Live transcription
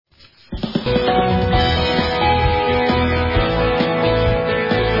Available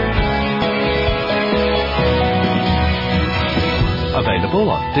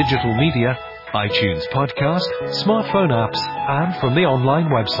on digital media, iTunes podcast, smartphone apps, and from the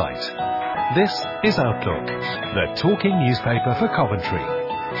online website. This is Outlook, the talking newspaper for Coventry.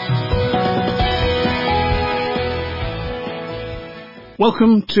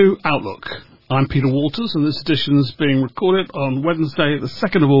 Welcome to Outlook. I'm Peter Walters, and this edition is being recorded on Wednesday, the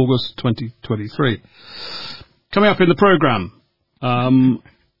 2nd of August, 2023. Coming up in the programme,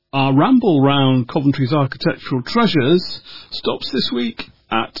 our ramble round Coventry's architectural treasures stops this week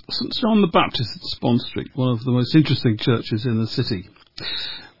at St John the Baptist at Spon Street, one of the most interesting churches in the city.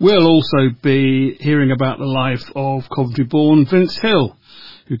 We'll also be hearing about the life of Coventry-born Vince Hill,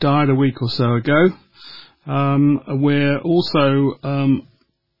 who died a week or so ago. We're also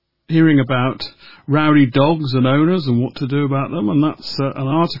hearing about rowdy dogs and owners and what to do about them, and that's an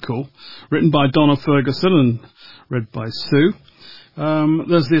article written by Donna Ferguson and read by Sue.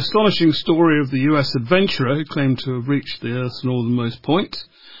 There's the astonishing story of the US adventurer who claimed to have reached the Earth's northernmost point,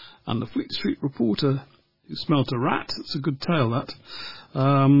 and the Fleet Street reporter who smelt a rat. It's a good tale, that.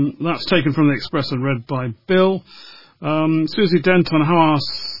 That's taken from the Express and read by Bill. Susie Dent on how our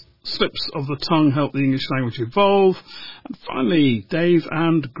slips of the tongue help the English language evolve. And finally, Dave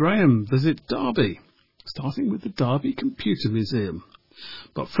and Graham visit Derby, starting with the Derby Computer Museum.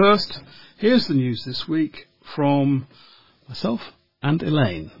 But first, here's the news this week from myself and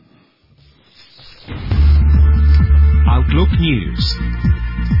Elaine. Outlook News.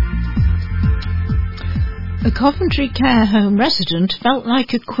 A Coventry care home resident felt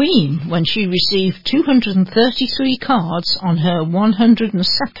like a queen when she received 233 cards on her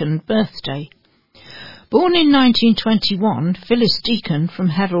 102nd birthday. Born in 1921, Phyllis Deacon from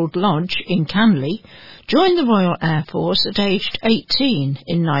Herald Lodge in Canley joined the Royal Air Force at aged 18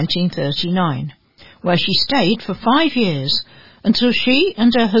 in 1939, where she stayed for 5 years until she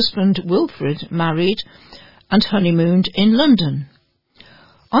and her husband Wilfred married and honeymooned in London.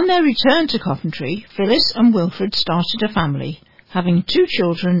 On their return to Coventry, Phyllis and Wilfred started a family, having 2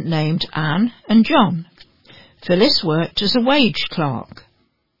 children named Anne and John. Phyllis worked as a wage clerk.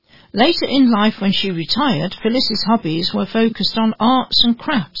 Later in life, when she retired, Phyllis's hobbies were focused on arts and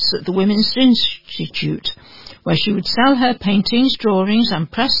crafts at the Women's Institute, where she would sell her paintings, drawings and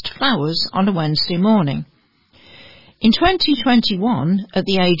pressed flowers on a Wednesday morning. In 2021, at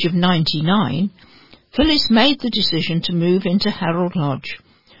the age of 99, Phyllis made the decision to move into Herald Lodge,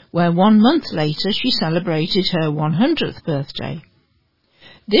 where 1 month later she celebrated her 100th birthday.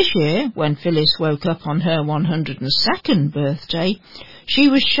 This year, when Phyllis woke up on her 102nd birthday, she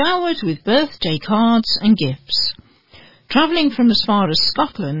was showered with birthday cards and gifts. Travelling from as far as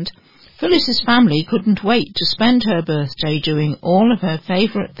Scotland, Phyllis's family couldn't wait to spend her birthday doing all of her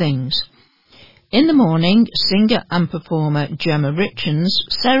favourite things. In the morning, singer and performer Gemma Richens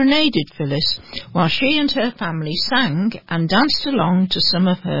serenaded Phyllis while she and her family sang and danced along to some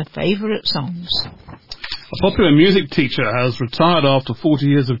of her favourite songs. A popular music teacher has retired after 40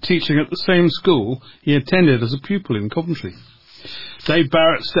 years of teaching at the same school he attended as a pupil in Coventry. Dave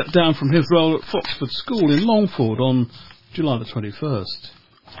Barrett stepped down from his role at Foxford School in Longford on July the 21st.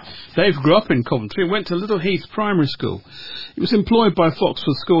 Dave grew up in Coventry and went to Little Heath Primary School. He was employed by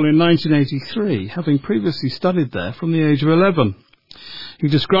Foxford School in 1983, having previously studied there from the age of 11. He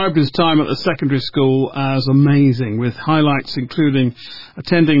described his time at the secondary school as amazing, with highlights including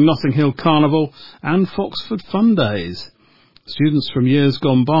attending Notting Hill Carnival and Foxford Fun Days. Students from years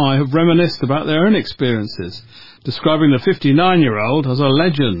gone by have reminisced about their own experiences, describing the 59-year-old as a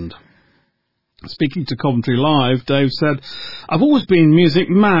legend. Speaking to Coventry Live, Dave said, "I've always been music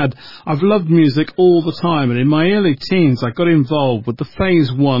mad. I've loved music all the time, and in my early teens I got involved with the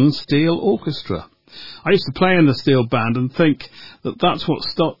Phase 1 Steel Orchestra. I used to play in the steel band and think that that's what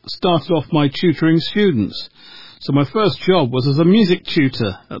started off my tutoring students. So my first job was as a music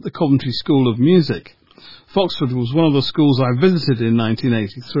tutor at the Coventry School of Music. Foxford was one of the schools I visited in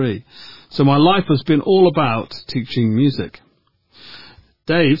 1983, so my life has been all about teaching music."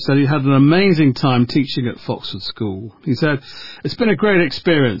 Dave said he had an amazing time teaching at Foxford School. He said, "It's been a great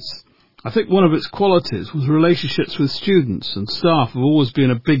experience. I think one of its qualities was relationships with students and staff have always been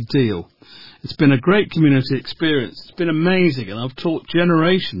a big deal. It's been a great community experience. It's been amazing, and I've taught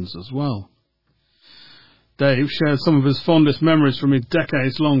generations as well." Dave shared some of his fondest memories from his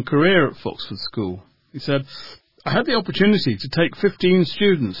decades-long career at Foxford School. He said, "I had the opportunity to take 15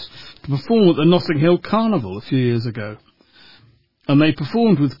 students to perform at the Notting Hill Carnival a few years ago, and they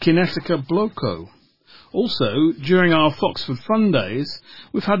performed with Kinetica Bloco. Also, during our Foxford Fun Days,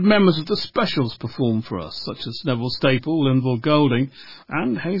 we've had members of the Specials perform for us, such as Neville Staple, Linville Golding,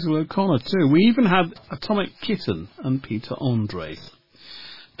 and Hazel O'Connor too. We even had Atomic Kitten and Peter Andre.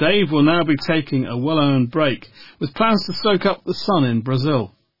 Dave will now be taking a well-earned break, with plans to soak up the sun in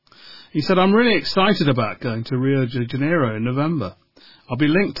Brazil. He said, "I'm really excited about going to Rio de Janeiro in November. I'll be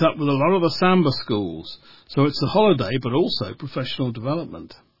linked up with a lot of the samba schools, so it's a holiday but also professional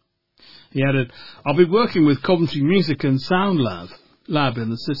development." He added, "I'll be working with Coventry Music and Sound Lab in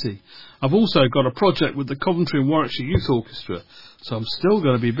the city. I've also got a project with the Coventry and Warwickshire Youth Orchestra, so I'm still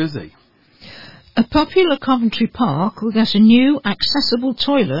going to be busy." A popular Coventry park will get a new accessible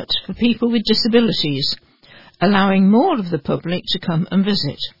toilet for people with disabilities, allowing more of the public to come and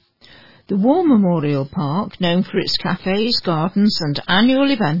visit. The War Memorial Park, known for its cafes, gardens and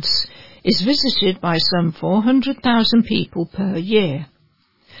annual events, is visited by some 400,000 people per year.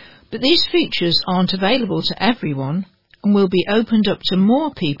 But these features aren't available to everyone and will be opened up to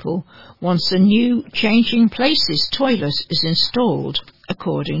more people once a new Changing Places toilet is installed,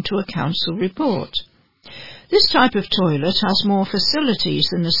 according to a council report. This type of toilet has more facilities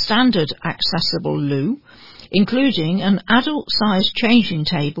than a standard accessible loo, including an adult-sized changing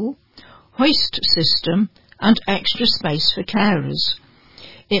table, hoist system and extra space for carers.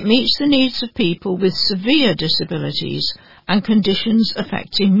 It meets the needs of people with severe disabilities and conditions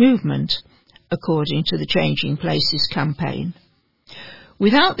affecting movement, according to the Changing Places campaign.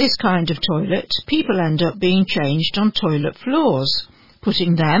 Without this kind of toilet, people end up being changed on toilet floors,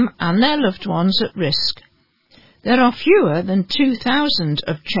 putting them and their loved ones at risk. There are fewer than 2,000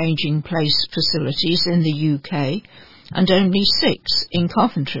 of Changing Place facilities in the UK and only 6 in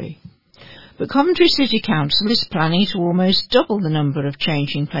Coventry. But Coventry City Council is planning to almost double the number of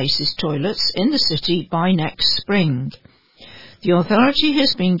Changing Places toilets in the city by next spring. The authority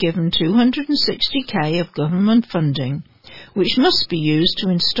has been given 260k of government funding, which must be used to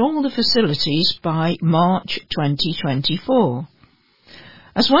install the facilities by March 2024.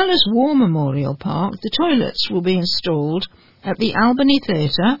 As well as War Memorial Park, the toilets will be installed at the Albany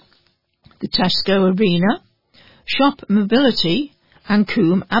Theatre, the Tesco Arena, Shop Mobility and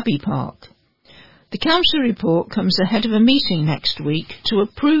Coombe Abbey Park. The council report comes ahead of a meeting next week to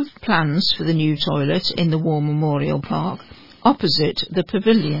approve plans for the new toilet in the War Memorial Park opposite the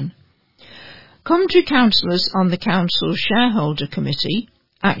pavilion. Coventry councillors on the council's shareholder committee,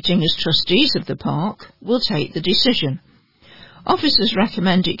 acting as trustees of the park, will take the decision. Officers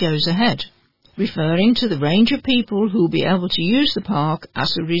recommend it goes ahead, referring to the range of people who will be able to use the park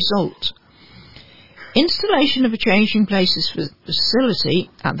as a result. Installation of a Changing Places facility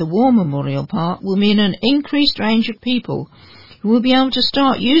at the War Memorial Park will mean an increased range of people who will be able to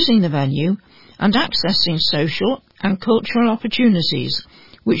start using the venue and accessing social and cultural opportunities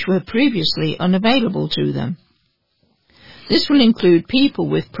which were previously unavailable to them. This will include people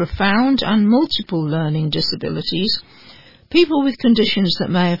with profound and multiple learning disabilities, people with conditions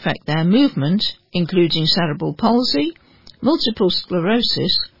that may affect their movement, including cerebral palsy, multiple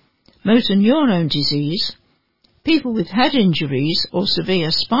sclerosis, motor neurone disease, people with head injuries or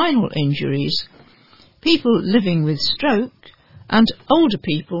severe spinal injuries, people living with stroke, and older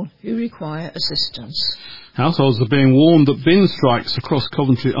people who require assistance. Households are being warned that bin strikes across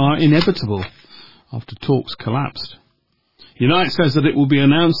Coventry are inevitable after talks collapsed. Unite says that it will be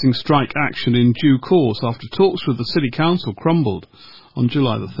announcing strike action in due course after talks with the City Council crumbled on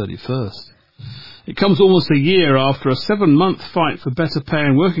July the 31st. It comes almost a year after a 7-month fight for better pay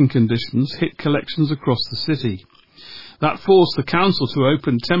and working conditions hit collections across the city. That forced the council to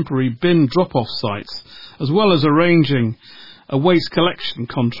open temporary bin drop-off sites, as well as arranging a waste collection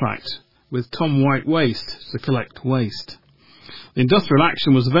contract with Tom White Waste to collect waste. The industrial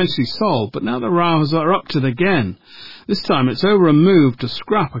action was eventually solved, but now the rows are up to it again. This time it's over a move to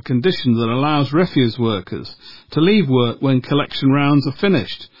scrap a condition that allows refuse workers to leave work when collection rounds are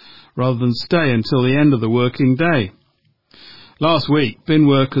finished, rather than stay until the end of the working day. Last week, bin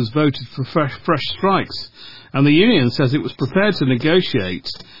workers voted for fresh strikes, and the union says it was prepared to negotiate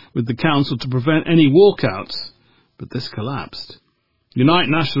with the council to prevent any walkouts, but this collapsed. Unite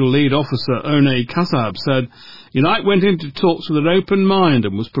National Lead Officer One Kasab said, Unite went into talks with an open mind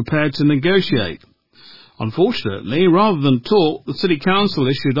and was prepared to negotiate. Unfortunately, rather than talk, the City Council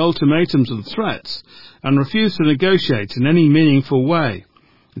issued ultimatums and threats and refused to negotiate in any meaningful way.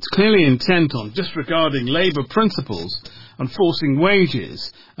 It's clearly intent on disregarding labour principles and forcing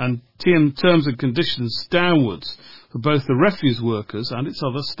wages and terms and conditions downwards for both the refuse workers and its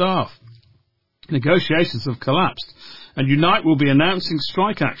other staff. Negotiations have collapsed, and Unite will be announcing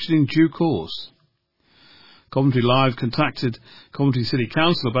strike action in due course. Coventry Live contacted Coventry City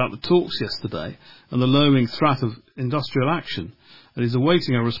Council about the talks yesterday and the looming threat of industrial action, and is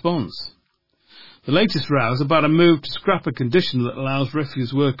awaiting a response. The latest row is about a move to scrap a condition that allows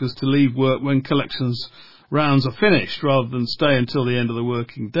refuse workers to leave work when collections rounds are finished, rather than stay until the end of the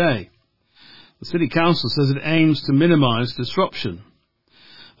working day. The City Council says it aims to minimise disruption.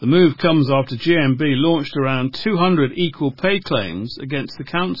 The move comes after GMB launched around 200 equal pay claims against the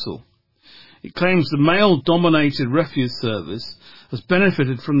council. It claims the male-dominated refuse service has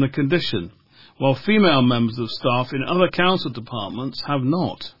benefited from the condition, while female members of staff in other council departments have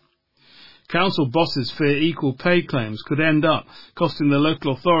not. Council bosses fear equal pay claims could end up costing the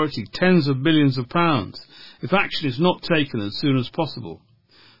local authority tens of millions of pounds if action is not taken as soon as possible,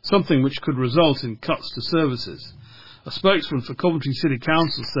 something which could result in cuts to services. A spokesman for Coventry City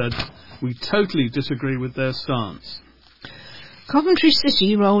Council said, "We totally disagree with their stance." Coventry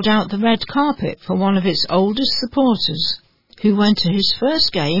City rolled out the red carpet for one of its oldest supporters, who went to his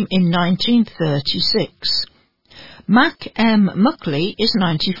first game in 1936. Mac M. Muckley is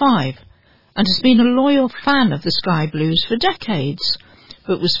 95 and has been a loyal fan of the Sky Blues for decades,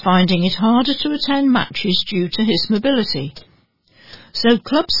 but was finding it harder to attend matches due to his mobility. So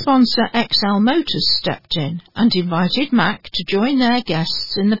club sponsor XL Motors stepped in and invited Mac to join their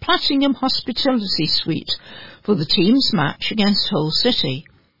guests in the Platinum Hospitality Suite for the team's match against Hull City.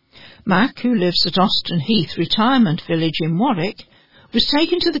 Mac, who lives at Austin Heath Retirement Village in Warwick, was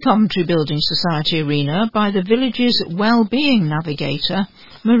taken to the Coventry Building Society Arena by the village's well-being navigator,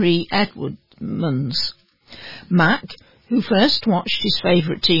 Marie Edmonds. Mac, who first watched his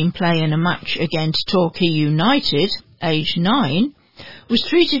favourite team play in a match against Torquay United, aged 9, was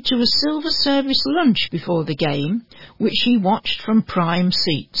treated to a silver service lunch before the game, which he watched from prime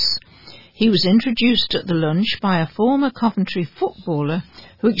seats. He was introduced at the lunch by a former Coventry footballer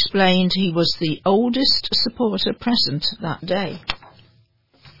who explained he was the oldest supporter present that day.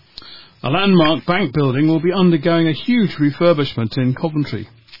 A landmark bank building will be undergoing a huge refurbishment in Coventry.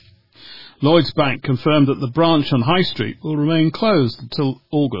 Lloyds Bank confirmed that the branch on High Street will remain closed until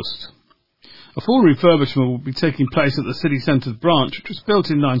August. A full refurbishment will be taking place at the city centre branch, which was built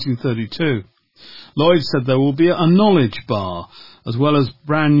in 1932. Lloyds said there will be a knowledge bar, as well as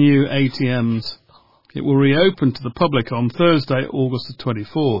brand new ATMs. It will reopen to the public on Thursday, August the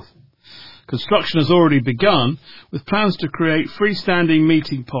 24th. Construction has already begun, with plans to create freestanding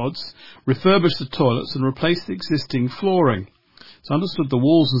meeting pods, refurbish the toilets and replace the existing flooring. It's understood the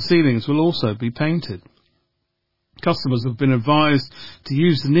walls and ceilings will also be painted. Customers have been advised to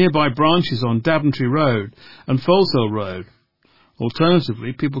use the nearby branches on Daventry Road and Foleshill Road.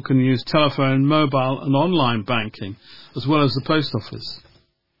 Alternatively, people can use telephone, mobile and online banking, as well as the post office.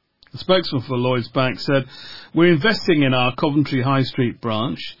 The spokesman for Lloyds Bank said, "We're investing in our Coventry High Street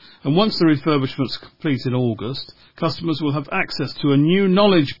branch, and once the refurbishment's complete in August, customers will have access to a new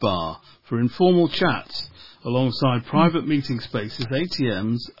knowledge bar for informal chats, alongside private meeting spaces,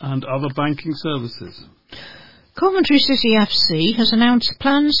 ATMs and other banking services." Coventry City FC has announced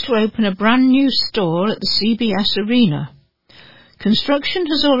plans to open a brand new store at the CBS Arena. Construction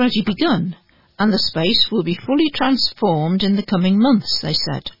has already begun, and the space will be fully transformed in the coming months, they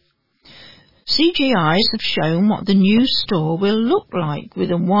said. CGIs have shown what the new store will look like,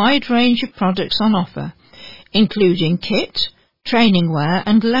 with a wide range of products on offer, including kit, training wear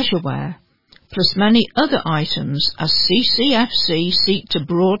and leisure wear, plus many other items as CCFC seek to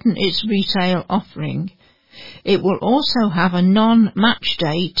broaden its retail offering. It will also have a non-match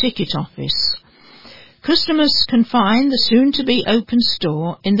day ticket office. Customers can find the soon-to-be open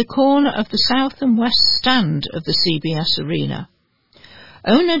store in the corner of the south and west stand of the CBS Arena.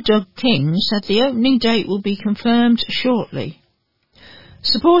 Owner Doug King said the opening date will be confirmed shortly.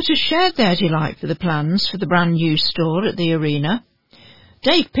 Supporters shared their delight for the plans for the brand new store at the arena.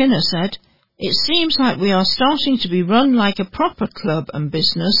 Dave Pinner said, "It seems like we are starting to be run like a proper club and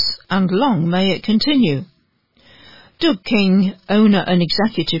business, and long may it continue." Doug King, owner and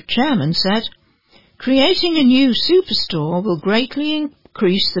executive chairman, said, "Creating a new superstore will greatly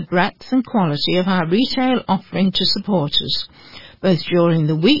increase the breadth and quality of our retail offering to supporters, both during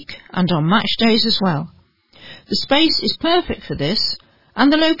the week and on match days as well. The space is perfect for this,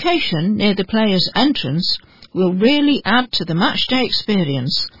 and the location near the players' entrance will really add to the match day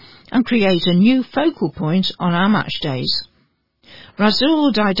experience and create a new focal point on our match days."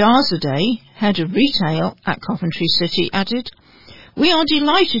 Razul Daidarzadeh, head of retail at Coventry City, added, "We are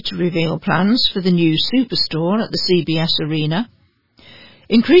delighted to reveal plans for the new superstore at the CBS Arena.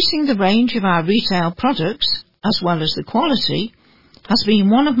 Increasing the range of our retail products, as well as the quality, has been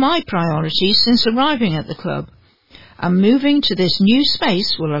one of my priorities since arriving at the club, and moving to this new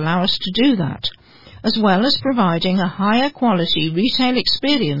space will allow us to do that, as well as providing a higher quality retail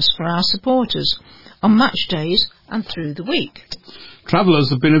experience for our supporters on match days and through the week. Travellers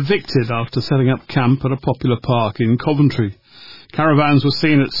have been evicted after setting up camp at a popular park in Coventry. Caravans were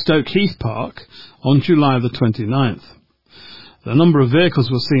seen at Stoke Heath Park on July the 29th. The number of vehicles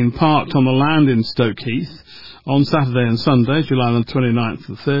were seen parked on the land in Stoke Heath on Saturday and Sunday, July the 29th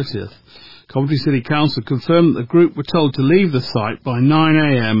and 30th. Coventry City Council confirmed that the group were told to leave the site by 9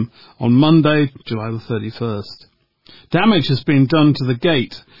 a.m. on Monday, July the 31st. Damage has been done to the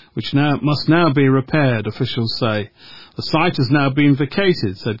gate, which must now be repaired, officials say. The site has now been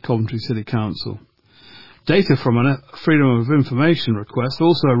vacated, said Coventry City Council. Data from a Freedom of Information request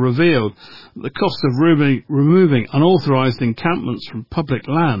also revealed that the cost of removing unauthorised encampments from public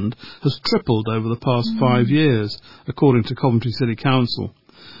land has tripled over the past 5 years, according to Coventry City Council.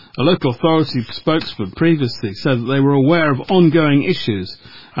 A local authority spokesman previously said that they were aware of ongoing issues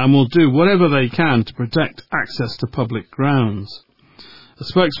and will do whatever they can to protect access to public grounds. A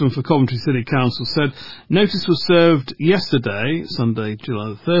spokesman for Coventry City Council said notice was served yesterday, Sunday, July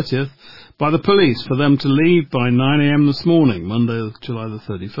the 30th, by the police for them to leave by 9 a.m. this morning, Monday, July the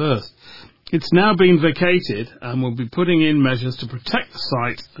 31st. It's now been vacated and will be putting in measures to protect the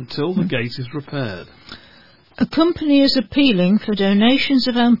site until the gate is repaired. A company is appealing for donations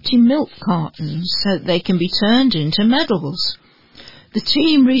of empty milk cartons so that they can be turned into medals. The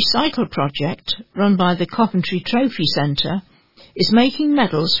Team Recycle project, run by the Coventry Trophy Centre, is making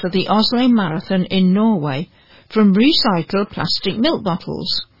medals for the Oslo Marathon in Norway from recycled plastic milk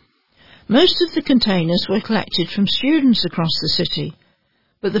bottles. Most of the containers were collected from students across the city,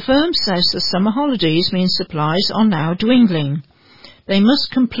 but the firm says the summer holidays mean supplies are now dwindling. They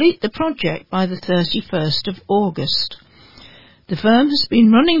must complete the project by the 31st of August. The firm has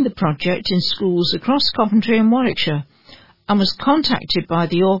been running the project in schools across Coventry and Warwickshire and was contacted by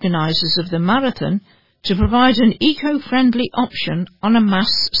the organisers of the marathon to provide an eco-friendly option on a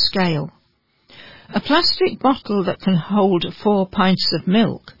mass scale. A plastic bottle that can hold 4 pints of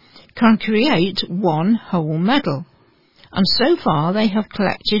milk can create 1 whole medal, and so far they have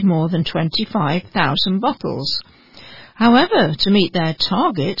collected more than 25,000 bottles. However, to meet their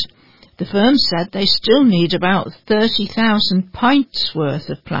target, the firm said they still need about 30,000 pints worth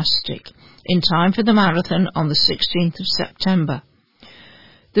of plastic in time for the marathon on the 16th of September.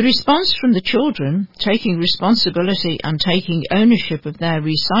 The response from the children, taking responsibility and taking ownership of their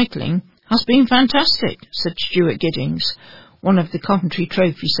recycling, has been fantastic, said Stuart Giddings, one of the Coventry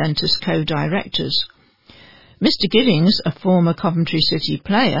Trophy Centre's co-directors. Mr. Giddings, a former Coventry City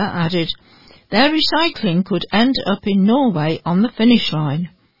player, added, "Their recycling could end up in Norway on the finish line.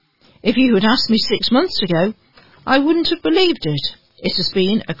 If you had asked me 6 months ago, I wouldn't have believed it. It has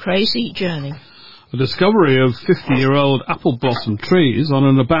been a crazy journey." The discovery of 50-year-old apple blossom trees on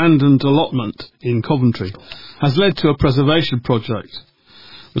an abandoned allotment in Coventry has led to a preservation project.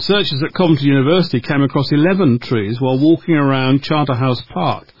 Researchers at Coventry University came across 11 trees while walking around Charterhouse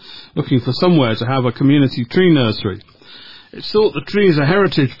Park, looking for somewhere to have a community tree nursery. It's thought the trees are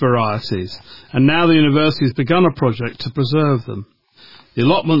heritage varieties, and now the university has begun a project to preserve them. The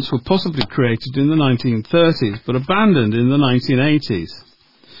allotments were possibly created in the 1930s, but abandoned in the 1980s.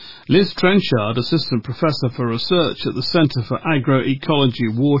 Liz Trenchard, Assistant Professor for Research at the Centre for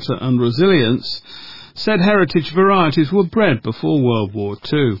Agroecology, Water and Resilience, said heritage varieties were bred before World War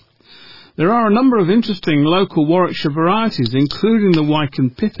II. There are a number of interesting local Warwickshire varieties, including the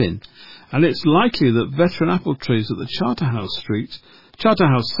Wyken Pippin, and it's likely that veteran apple trees at the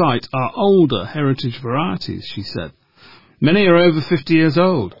Charterhouse site are older heritage varieties, she said. Many are over 50 years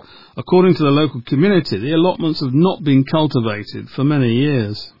old. According to the local community, the allotments have not been cultivated for many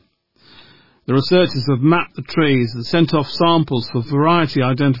years. The researchers have mapped the trees and sent off samples for variety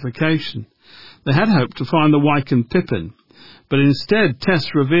identification. They had hoped to find the Wyken Pippin, but instead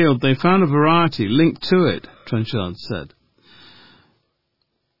tests revealed they found a variety linked to it, Trenchard said.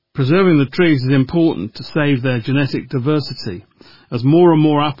 Preserving the trees is important to save their genetic diversity, as more and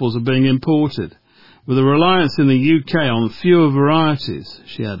more apples are being imported, with a reliance in the UK on fewer varieties,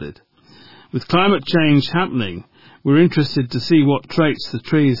 she added. With climate change happening, we're interested to see what traits the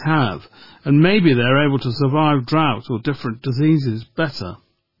trees have, and maybe they're able to survive drought or different diseases better.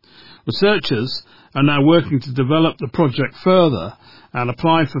 Researchers are now working to develop the project further and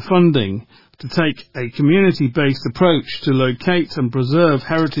apply for funding to take a community-based approach to locate and preserve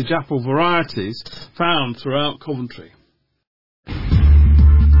heritage apple varieties found throughout Coventry.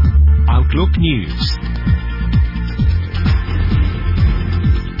 Outlook News.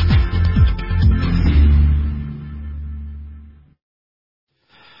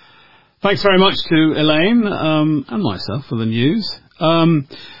 Thanks very much to Elaine and myself for the news.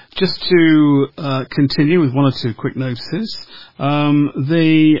 just to continue with one or two quick notices.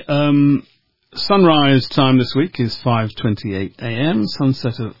 The sunrise time this week is 5:28 a.m.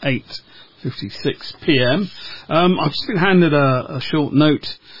 Sunset of 8:56 p.m. I've just been handed a short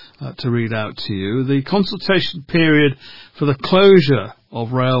note to read out to you. The consultation period for the closure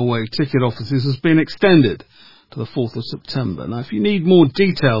of railway ticket offices has been extended to the 4th of September. Now, if you need more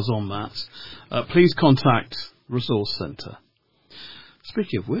details on that, please contact Resource Centre.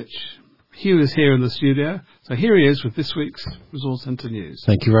 Speaking of which, Hugh is here in the studio, so here he is with this week's Resource Centre News.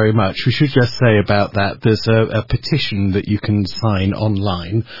 Thank you very much. We should just say about that, there's a petition that you can sign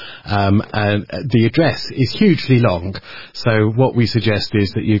online, and the address is hugely long, so what we suggest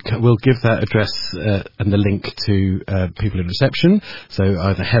is that we'll give that address and the link to people in reception, so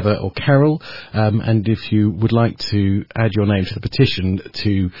either Heather or Carol, and if you would like to add your name to the petition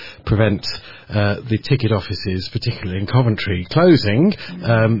to prevent the ticket offices, particularly in Coventry, closing,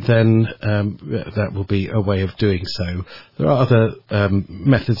 then that will be a way of doing so. There are other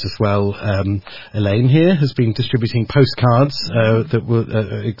methods as well. Elaine here has been distributing postcards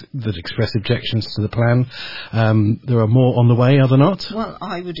that express objections to the plan. There are more on the way, are there not? Well,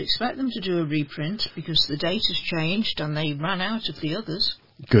 I would expect them to do a reprint because the date has changed and they ran out of the others.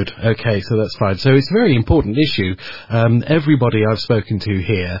 Good. Okay, so that's fine. So it's a very important issue. Everybody I've spoken to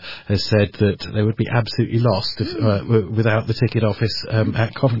here has said that they would be absolutely lost if, without the ticket office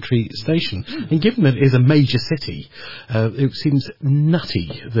at Coventry Station. And given that it is a major city, it seems nutty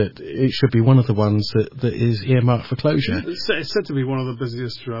that it should be one of the ones that is earmarked for closure. It's said to be one of the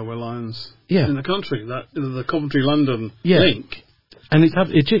busiest railway lines in the country, the Coventry-London link. And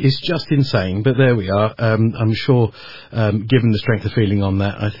it's just insane, but there we are. I'm sure, given the strength of feeling on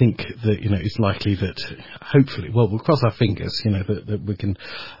that, I think that, it's likely that hopefully, well, we'll cross our fingers, that we can,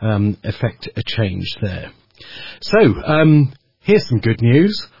 effect a change there. So, here's some good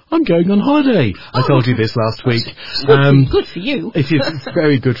news. I'm going on holiday. I told you this last week. Good for you. It is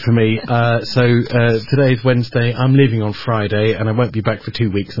very good for me. So today's Wednesday. I'm leaving on Friday, and I won't be back for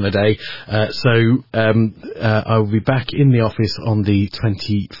 2 weeks and a day. So I will be back in the office on the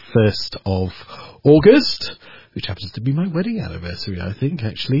 21st of August, which happens to be my wedding anniversary, I think,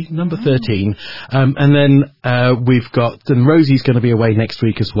 actually, number 13. And then and Rosie's going to be away next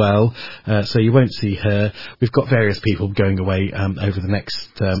week as well, so you won't see her. We've got various people going away over the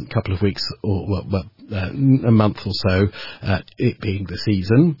next couple of weeks, or a month or so, it being the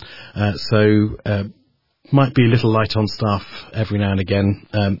season. Might be a little light on staff every now and again,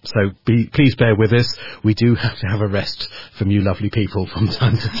 so please bear with us. We do have to have a rest from you lovely people from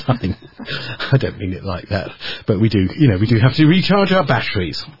time to time. I don't mean it like that, but we do, we do have to recharge our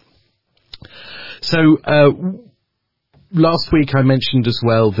batteries. So, last week I mentioned as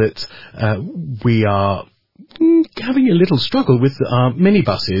well that we are having a little struggle with our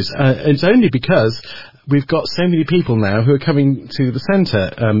minibuses. It's only because we've got so many people now who are coming to the centre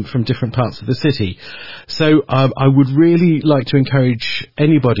from different parts of the city. So I would really like to encourage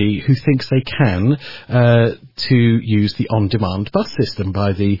anybody who thinks they can to use the on-demand bus system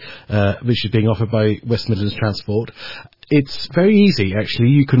which is being offered by West Midlands Transport. It's very easy, actually.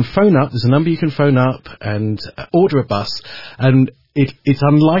 You can phone up. There's a number you can phone up and order a bus, and it's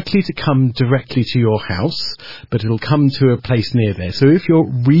unlikely to come directly to your house, but it'll come to a place near there. So if you're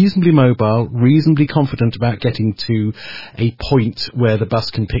reasonably mobile, reasonably confident about getting to a point where the bus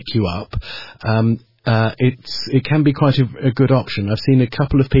can pick you up, it can be quite a good option. I've seen a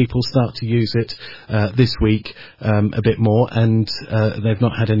couple of people start to use it this week a bit more, and they've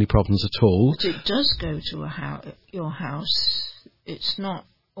not had any problems at all. But it does go to your house. It's not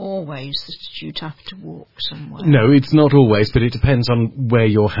always that you'd have to walk somewhere. No, it's not always, but it depends on where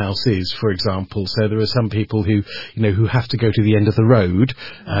your house is, for example. So there are some people who have to go to the end of the road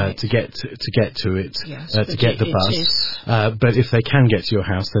to get to it, yes, to get the bus. But if they can get to your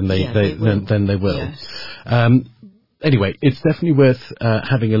house, then they will. Yes. Anyway, it's definitely worth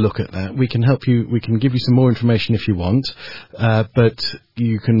having a look at that. We can help you. We can give you some more information if you want, but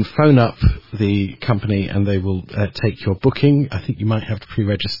you can phone up the company and they will take your booking. I think you might have to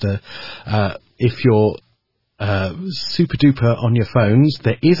pre-register. If you're super duper on your phones,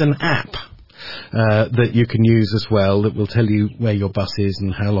 there is an app that you can use as well that will tell you where your bus is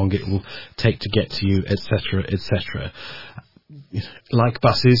and how long it will take to get to you, etc., etc. Like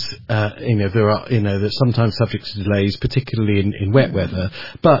buses, they're sometimes subject to delays, particularly in wet weather.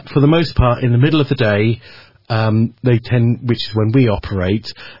 But for the most part, in the middle of the day, which is when we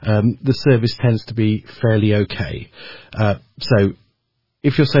operate, the service tends to be fairly okay. So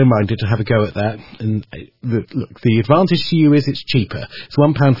if you're so minded to have a go at that, and the advantage to you is it's cheaper. It's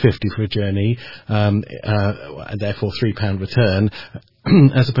 £1.50 for a journey, and therefore £3 return,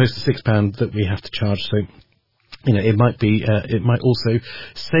 as opposed to £6 that we have to charge. So, it might also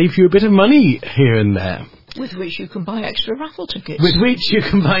save you a bit of money here and there. With which you can buy extra raffle tickets.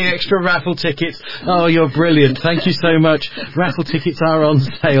 Oh, you're brilliant. Thank you so much. Raffle tickets are on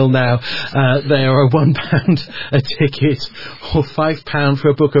sale now. They are £1 a ticket or £5 for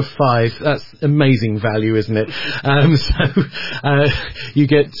a book of 5. That's amazing value, isn't it? You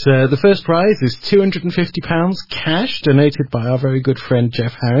get the first prize is £250 cash, donated by our very good friend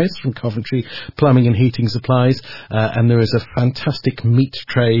Jeff Harris from Coventry Plumbing and Heating Supplies. And there is a fantastic meat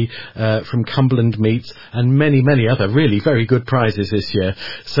tray from Cumberland Meats, and many, many other really very good prizes this year.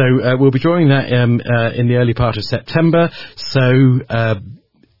 So we'll be drawing that in the early part of September. So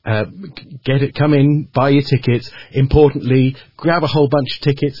come in, buy your tickets. Importantly, grab a whole bunch of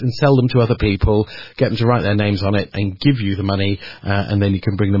tickets and sell them to other people. Get them to write their names on it and give you the money, and then you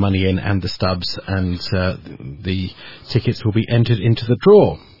can bring the money in and the stubs, and the tickets will be entered into the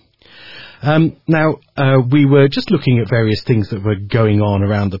draw. Now, we were just looking at various things that were going on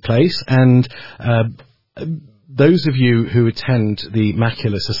around the place, and those of you who attend the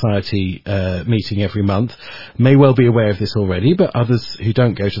Macular Society meeting every month may well be aware of this already, but others who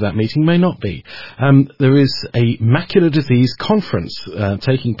don't go to that meeting may not be. There is a macular disease conference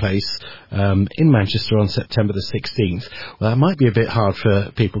taking place in Manchester on September the 16th. Well, that might be a bit hard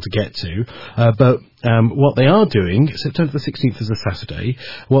for people to get to, but what they are doing, September the 16th is a Saturday,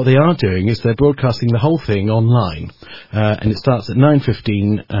 what they are doing is they're broadcasting the whole thing online, and it starts at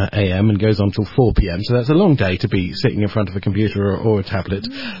 9:15 a.m. and goes on till 4 p.m, so that's a long day to be sitting in front of a computer or a tablet,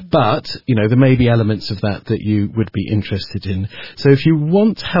 but, there may be elements of that you would be interested in. So if you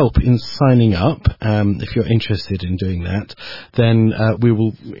want help in signing up, if you're interested in doing that, then we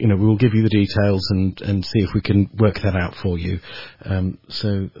will give you the details and see if we can work that out for you.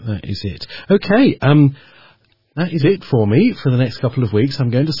 So that is it. Okay, that is it for me for the next couple of weeks.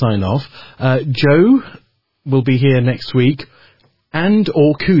 I'm going to sign off. Joe will be here next week,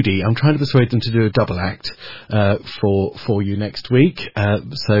 or Cootie. I'm trying to persuade them to do a double act for you next week.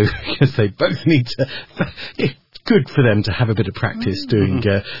 So because they both need to. It's good for them to have a bit of practice doing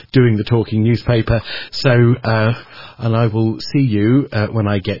the talking newspaper. So and I will see you when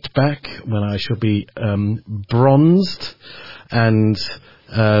I get back, when I shall be bronzed and.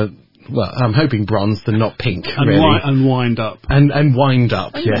 Well, I'm hoping bronzed and not pink, and really. And wind up. And wind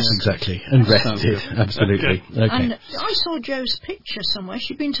up, yes, exactly. And rested, absolutely. Okay. And I saw Joe's picture somewhere.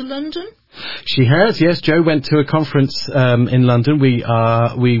 She's been to London? She has, yes. Joe went to a conference in London. We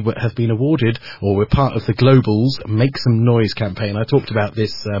have been awarded, or we're part of the Global's Make Some Noise campaign. I talked about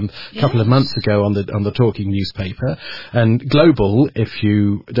this a couple of months ago on the Talking newspaper. And Global, if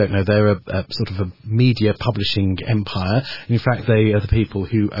you don't know, they're a sort of a media publishing empire. In fact, they are the people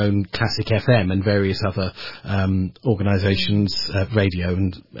who own Classic FM and various other organisations, radio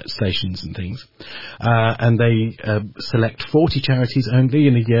and stations and things. And they select 40 charities only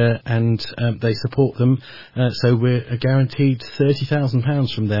in a year, and they support them, so we're guaranteed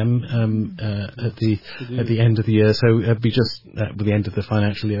 £30,000 from them at the end of the year. So it'll be just with the end of the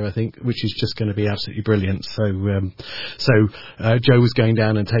financial year, I think, which is just going to be absolutely brilliant. So Joe was going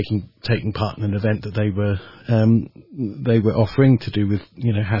down and taking part in an event that they were offering to do with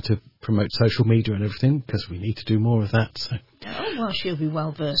how to promote social media and everything, because we need to do more of that. So. Oh, well, she'll be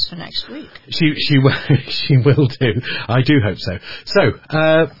well versed for next week. She will do. I do hope so. So.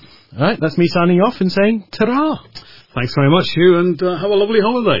 All right, that's me signing off and saying ta-ra. Thanks very much, Hugh, and have a lovely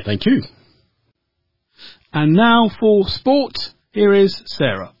holiday. Thank you. And now for sport, here is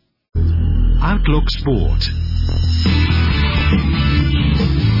Sarah. Outlook Sport.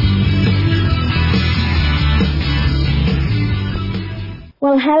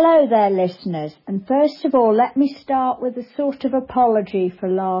 Well, hello there, listeners. And first of all, let me start with a sort of apology for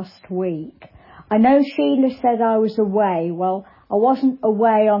last week. I know Sheila said I was away. Well, I wasn't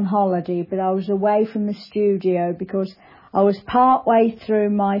away on holiday, but I was away from the studio because I was part way through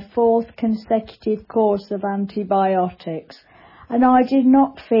my 4th consecutive course of antibiotics, and I did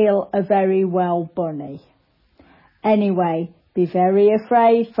not feel a very well bunny. Anyway, be very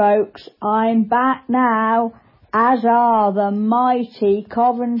afraid, folks. I'm back now, as are the mighty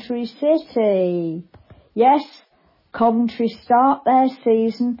Coventry City. Yes, Coventry start their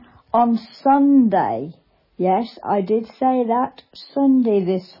season on Sunday. Yes, I did say that, Sunday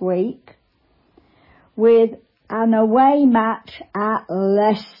this week, with an away match at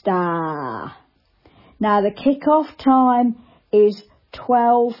Leicester. Now, the kick-off time is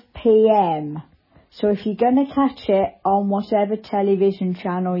 12 p.m, So if you're going to catch it on whatever television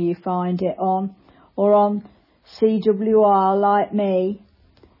channel you find it on, or on CWR like me,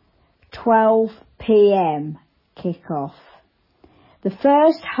 12 p.m. kick-off. The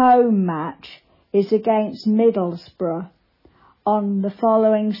first home match is against Middlesbrough on the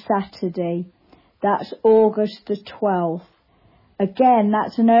following Saturday. That's August the 12th. Again,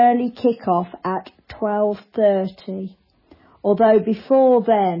 that's an early kick-off at 12:30. Although before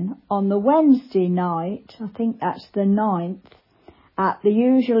then, on the Wednesday night, I think that's the 9th, at the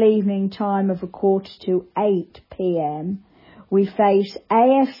usual evening time of 7:45 p.m, we face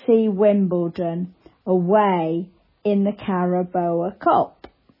AFC Wimbledon away in the Carabao Cup.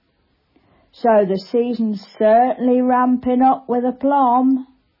 So the season's certainly ramping up with aplomb.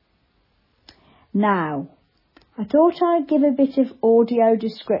 Now, I thought I'd give a bit of audio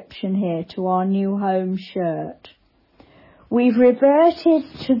description here to our new home shirt. We've reverted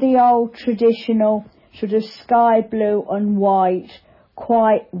to the old traditional sort of sky blue and white,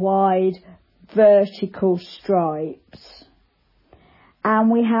 quite wide vertical stripes.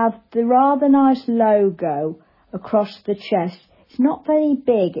 And we have the rather nice logo across the chest. It's not very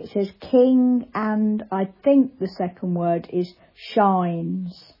big. It says King, and I think the second word is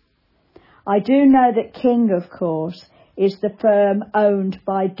Shines. I do know that King, of course, is the firm owned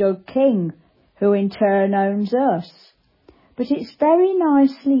by Doug King, who in turn owns us. But it's very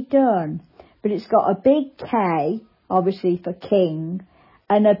nicely done. But it's got a big K, obviously for King,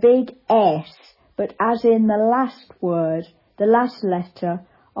 and a big S, but as in the last word, the last letter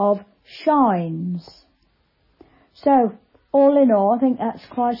of Shines. So, all in all, I think that's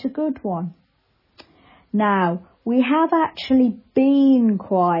quite a good one. Now, we have actually been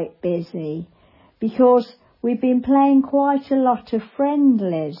quite busy because we've been playing quite a lot of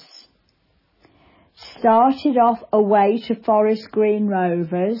friendlies. Started off away to Forest Green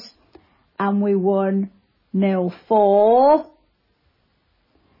Rovers and we won 0-4.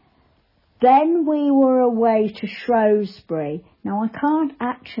 Then we were away to Shrewsbury. Now I can't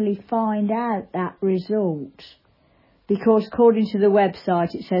actually find out that result because according to the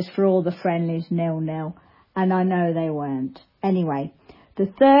website it says for all the friendlies 0-0 and I know they weren't. Anyway, the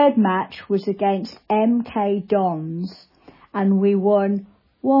third match was against MK Dons and we won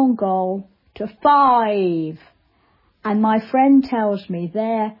 1-5. And my friend tells me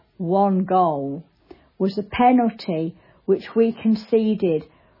their 1 goal was a penalty which we conceded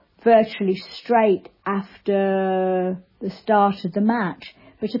virtually straight after the start of the match.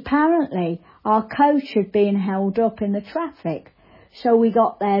 But apparently our coach had been held up in the traffic, so we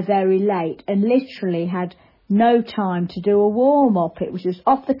got there very late and literally had no time to do a warm-up. It was just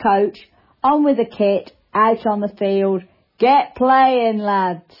off the coach, on with the kit, out on the field, get playing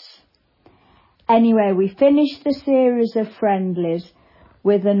lads. Anyway, we finished the series of friendlies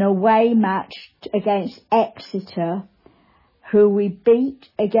with an away match against Exeter, who we beat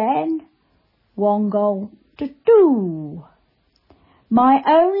again, 1-2. My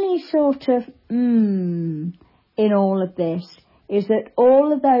only sort of in all of this is that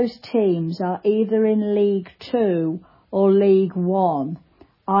all of those teams are either in League 2 or League 1,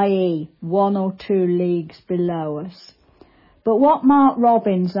 i.e. 1 or 2 leagues below us. But what Mark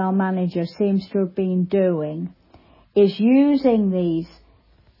Robbins, our manager, seems to have been doing is using these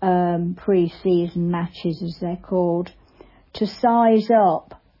pre-season matches, as they're called, to size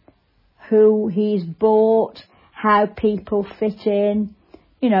up who he's bought, how people fit in,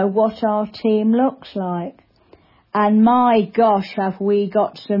 what our team looks like. And my gosh, have we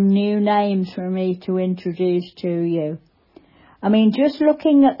got some new names for me to introduce to you. I mean, just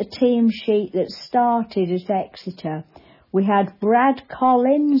looking at the team sheet that started at Exeter, we had Brad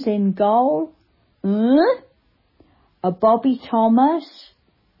Collins in goal, a Bobby Thomas,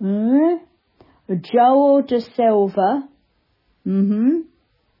 a Joel De Silva,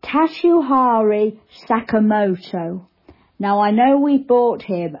 Tashuhari Sakamoto. Now I know we bought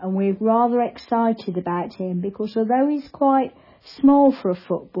him and we're rather excited about him because although he's quite small for a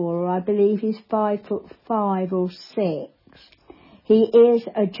footballer, I believe he's 5'5" or 6, he is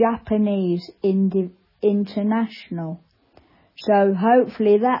a Japanese international. So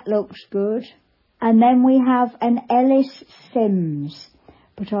hopefully that looks good. And then we have an Ellis Sims,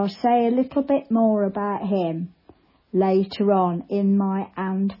 but I'll say a little bit more about him later on in my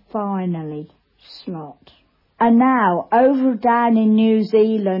and finally slot. And now, over down in New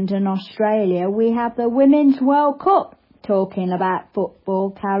Zealand and Australia, we have the Women's World Cup, talking about football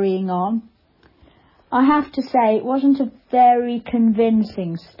carrying on. I have to say, it wasn't a very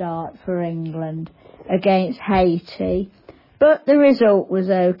convincing start for England against Haiti, but the result was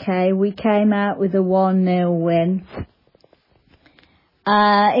okay. We came out with a 1-0 win.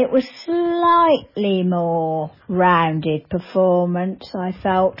 It was slightly more rounded performance, I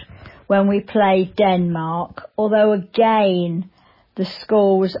felt, when we played Denmark, although again the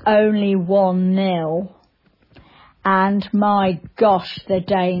score was only 1-0. And my gosh, the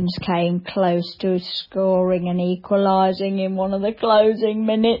Danes came close to scoring and equalising in one of the closing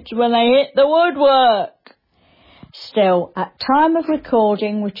minutes when they hit the woodwork. Still, at time of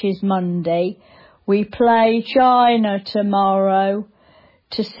recording, which is Monday, we play China tomorrow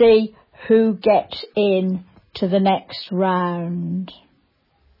to see who gets in to the next round.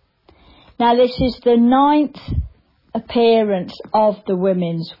 Now, this is the 9th appearance of the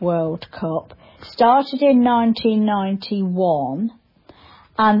Women's World Cup. Started in 1991,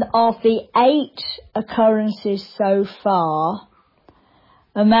 and of the 8 occurrences so far,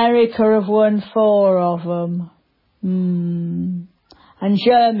 America have won 4 of them. And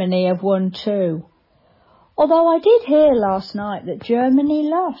Germany have won 2. Although I did hear last night that Germany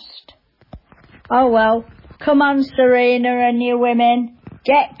lost. Oh well, come on Serena and you women,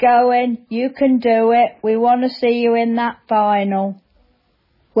 get going, you can do it, we want to see you in that final.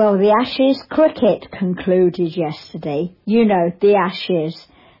 Well, the Ashes cricket concluded yesterday. You know, the Ashes,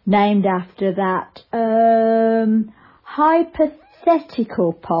 named after that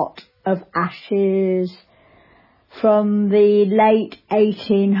hypothetical pot of ashes from the late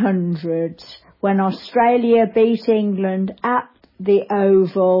 1800s when Australia beat England at the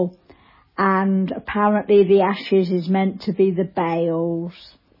Oval, and apparently the Ashes is meant to be the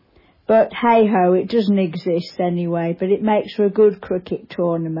Bales. But hey-ho, it doesn't exist anyway, but it makes for a good cricket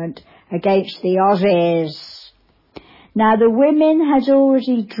tournament against the Aussies. Now, the women had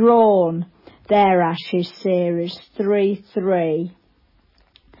already drawn their Ashes series 3-3,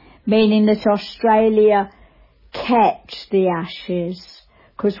 meaning that Australia kept the Ashes,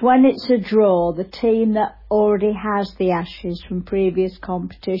 because when it's a draw, the team that already has the Ashes from previous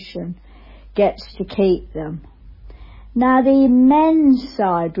competition gets to keep them. Now, the men's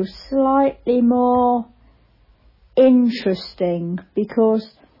side was slightly more interesting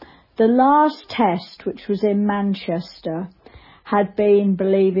because the last test, which was in Manchester, had been,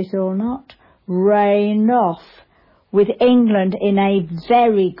 believe it or not, rained off, with England in a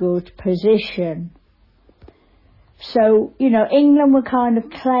very good position. So, you know, England were kind of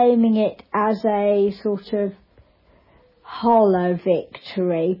claiming it as a sort of hollow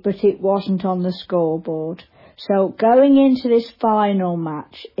victory, but it wasn't on the scoreboard. So going into this final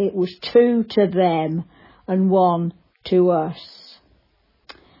match, it was 2 to them and 1 to us.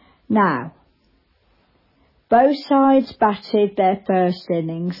 Now, both sides batted their first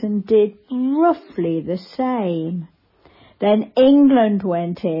innings and did roughly the same. Then England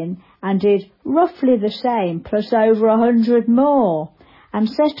went in and did roughly the same, plus over 100 more, and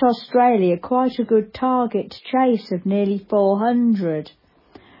set Australia quite a good target to chase of nearly 400.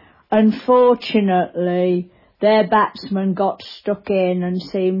 Unfortunately, their batsmen got stuck in and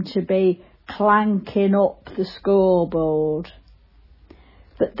seemed to be clanking up the scoreboard.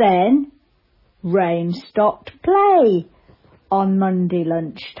 But then, rain stopped play on Monday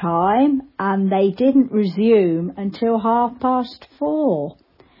lunchtime, and they didn't resume until 4:30,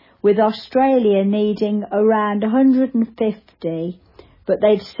 with Australia needing around 150, but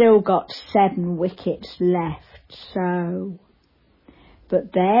they'd still got 7 wickets left, so.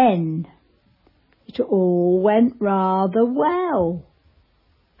 But then it all went rather well,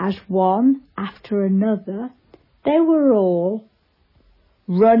 as one after another they were all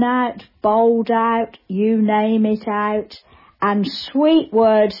run out, bowled out, you name it out, and sweet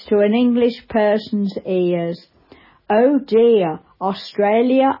words to an English person's ears. Oh dear,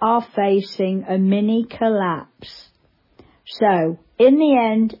 Australia are facing a mini collapse. So, in the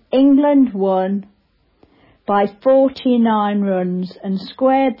end, England won by 49 runs and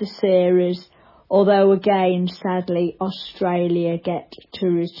squared the series, although again, sadly, Australia get to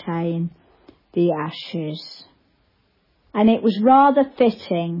retain the Ashes. And it was rather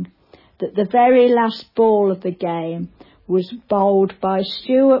fitting that the very last ball of the game was bowled by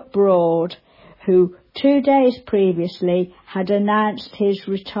Stuart Broad, who 2 days previously had announced his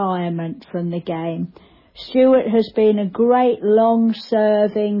retirement from the game. Stuart has been a great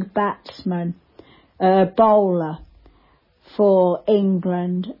long-serving batsman, bowler for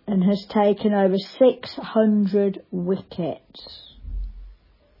England, and has taken over 600 wickets.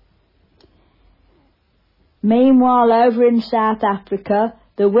 Meanwhile, over in South Africa,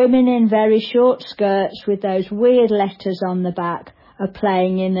 the women in very short skirts with those weird letters on the back are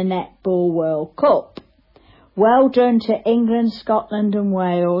playing in the Netball World Cup. Well done to England, Scotland and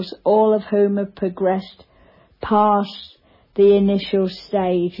Wales, all of whom have progressed past the initial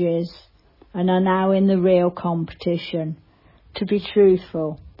stages and are now in the real competition. to be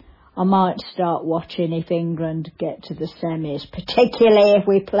truthful, I might start watching if England get to the semis, particularly if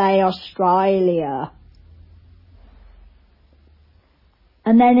we play Australia.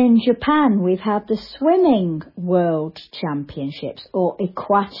 And then in Japan we've had the Swimming World Championships, or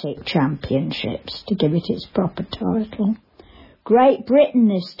Aquatic Championships, to give it its proper title. Great Britain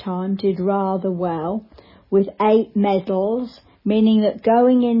this time did rather well, with 8 medals, meaning that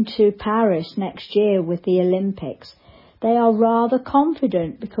going into Paris next year with the Olympics, they are rather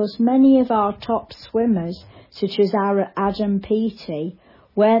confident because many of our top swimmers, such as Adam Peaty,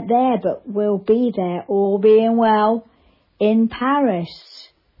 weren't there but will be there, all being well, in Paris.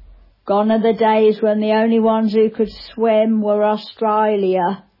 Gone are the days when the only ones who could swim were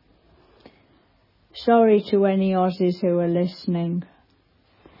Australia. Sorry to any Aussies who are listening.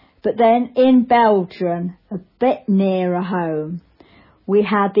 But then in Belgium, a bit nearer home, we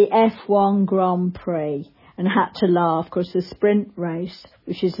had the F1 Grand Prix, and I had to laugh because the sprint race,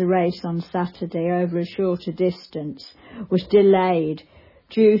 which is the race on Saturday over a shorter distance, was delayed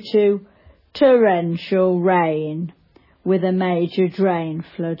due to torrential rain with a major drain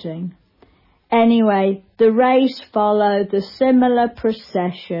flooding. Anyway, the race followed the similar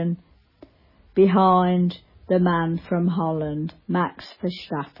procession behind the man from Holland, Max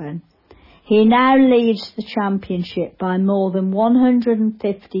Verstappen. He now leads the championship by more than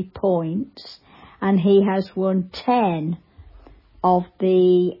 150 points, and he has won 10 of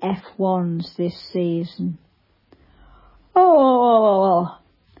the F1s this season. Oh,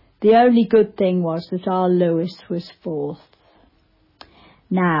 the only good thing was that our Lewis was 4th.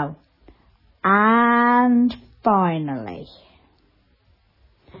 Now, and finally,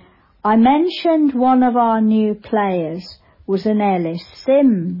 I mentioned one of our new players was an Ellis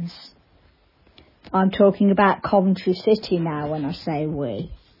Sims. I'm talking about Coventry City now when I say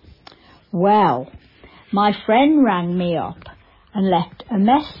we. Well, my friend rang me up and left a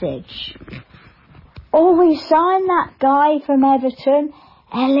message. Oh, we signed that guy from Everton,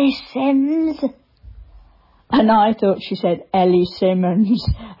 Ellis Sims. And I thought she said Ellie Simmons.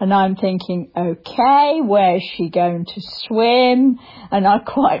 And I'm thinking, okay, where's she going to swim? And I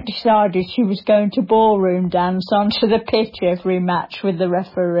quite decided she was going to ballroom dance onto the pitch every match with the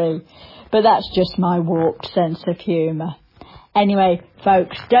referee. But that's just my warped sense of humour. Anyway,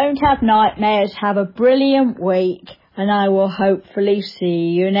 folks, don't have nightmares. Have a brilliant week. And I will hopefully see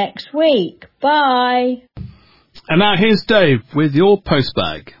you next week. Bye. And now here's Dave with your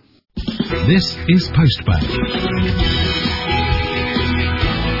postbag. This is Postbag.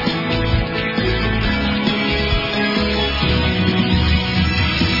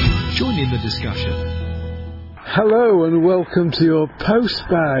 Join in the discussion. Hello and welcome to your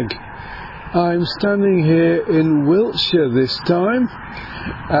Postbag. I'm standing here in Wiltshire this time,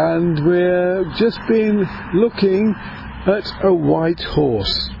 and we're just been looking at a white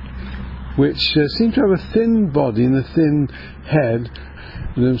horse, which seems to have a thin body and a thin head.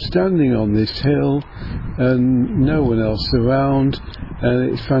 And I'm standing on this hill and no one else around,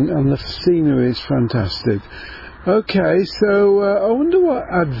 and and the scenery is fantastic. Okay, so I wonder what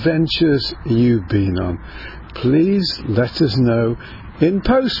adventures you've been on. Please let us know in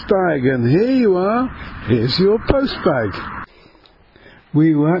Postbag, and here you are. Here's your Postbag.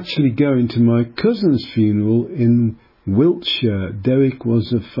 We were actually going to my cousin's funeral in Wiltshire. Derek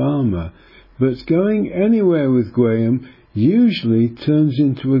was a farmer, but going anywhere with Graham usually turns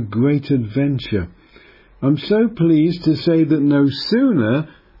into a great adventure. I'm so pleased to say that no sooner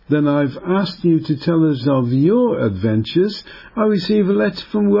than I've asked you to tell us of your adventures, I receive a letter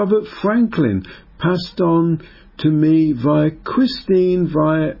from Robert Franklin, passed on to me via Christine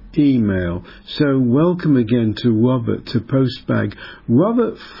via email. So welcome again to Robert to Postbag.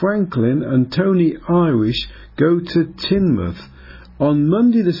 Robert Franklin and Tony Irish go to Teignmouth. On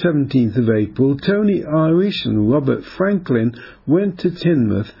Monday the 17th of April, Tony Irish and Robert Franklin went to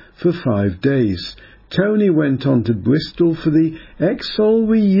Teignmouth for 5 days. Tony went on to Bristol for the Exol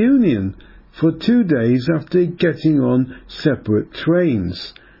reunion for 2 days after getting on separate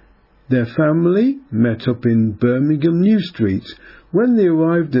trains. Their family met up in Birmingham New Street. When they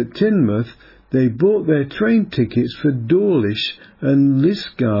arrived at Teignmouth, they bought their train tickets for Dawlish and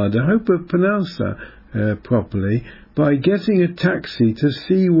Liskeard, I hope I've pronounced that properly, by getting a taxi to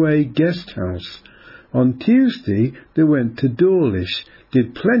Seaway Guest House. On Tuesday, they went to Dawlish,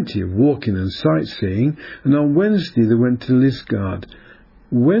 did plenty of walking and sightseeing, and on Wednesday they went to Liskeard.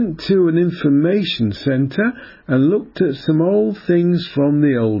 Went to an information centre and looked at some old things from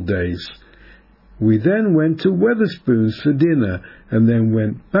the old days. We then went to Wetherspoons for dinner and then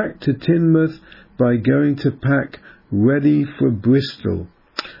went back to Teignmouth by going to pack ready for Bristol.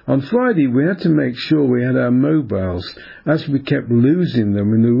 On Friday we had to make sure we had our mobiles, as we kept losing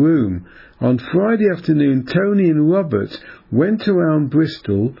them in the room. On Friday afternoon Tony and Robert went around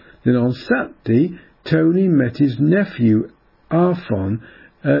Bristol. Then on Saturday Tony met his nephew Arfon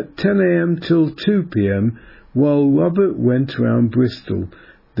at 10 a.m. till 2 p.m. while Robert went around Bristol.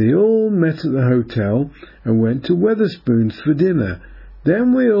 They all met at the hotel and went to Wetherspoons for dinner.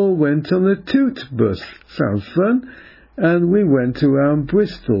 Then we all went on the Toot bus. Sounds fun. And we went around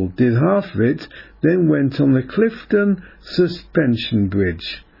Bristol, did half of it, then went on the Clifton Suspension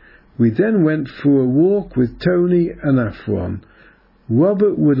Bridge. We then went for a walk with Tony and Afron.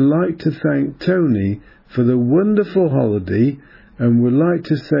 Robert would like to thank Tony for the wonderful holiday and would like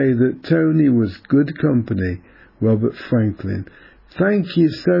to say that Tony was good company. Robert Franklin. Thank you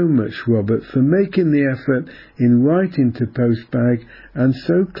so much, Robert, for making the effort in writing to Postbag and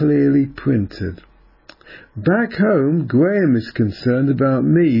so clearly printed. Back home, Graham is concerned about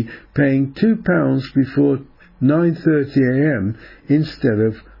me paying £2 before 9:30 a.m. instead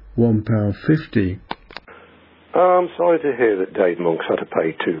of £1.50. I'm sorry to hear that Dave Monk's had to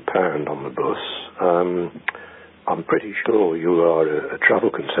pay £2 on the bus. I'm pretty sure you are a travel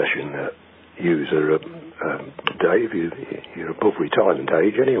concession user, Dave. You're above retirement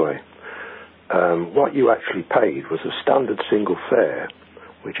age anyway. What you actually paid was a standard single fare,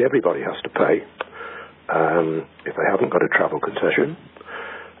 which everybody has to pay if they haven't got a travel concession,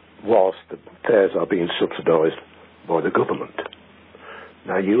 whilst the fares are being subsidised by the government.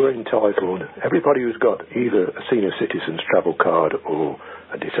 Now you are entitled, everybody who's got either a senior citizen's travel card or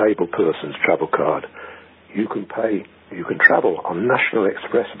a disabled person's travel card, you can travel on National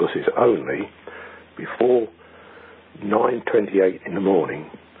Express buses only before 9:28 in the morning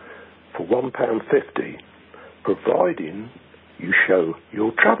for £1.50, providing you show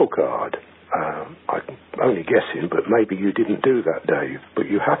your travel card. I'm only guessing, but maybe you didn't do that, Dave. But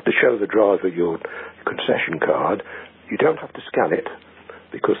you have to show the driver your concession card. You don't have to scan it,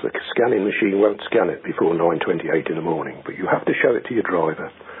 because the scanning machine won't scan it before 9:28 in the morning. But you have to show it to your driver.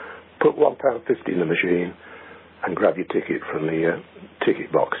 Put £1.50 in the machine and grab your ticket from the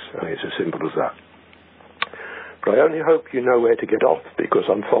ticket box. And it's as simple as that. But I only hope you know where to get off, because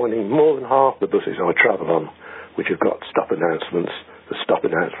I'm finding more than half the buses I travel on, which have got stop announcements, the stop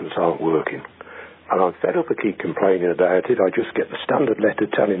announcements aren't working. And I'm fed up of keep complaining about it. I just get the standard letter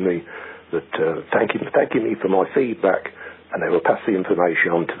telling me that thanking me for my feedback, and they will pass the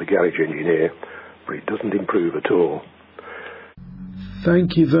information on to the garage engineer, but it doesn't improve at all.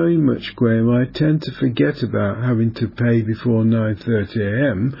 Thank you very much, Graham. I tend to forget about having to pay before 9:30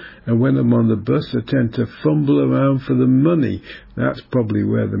 a.m. and when I'm on the bus I tend to fumble around for the money. That's probably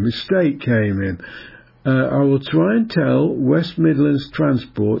where the mistake came in. I will try and tell West Midlands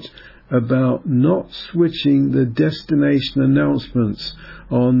Transport about not switching the destination announcements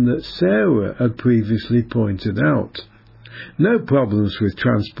on that Sarah had previously pointed out. No problems with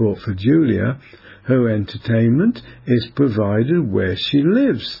Transport for Julia. Her entertainment is provided where she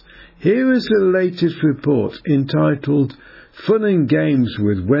lives. Here is the latest report entitled Fun and Games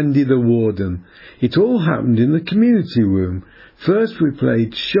with Wendy the Warden. It all happened in the community room. First we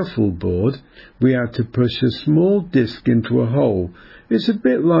played shuffleboard. We had to push a small disc into a hole. It's a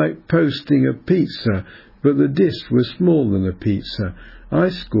bit like posting a pizza, but the disc was smaller than a pizza. I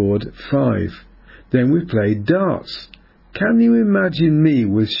scored 5. Then we played darts. Can you imagine me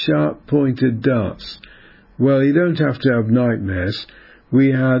with sharp-pointed darts? Well, you don't have to have nightmares.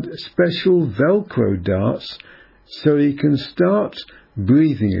 We had special Velcro darts so you can start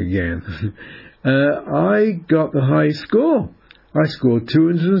breathing again. I got the high score. I scored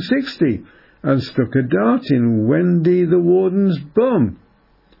 260 and stuck a dart in Wendy the Warden's bum.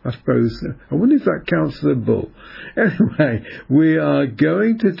 I wonder if that counts as a bull. Anyway, we are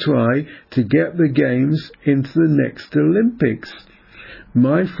going to try to get the games into the next Olympics.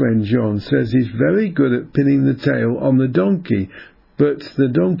 My friend John says he's very good at pinning the tail on the donkey, but the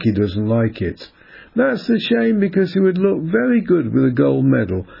donkey doesn't like it. That's a shame, because he would look very good with a gold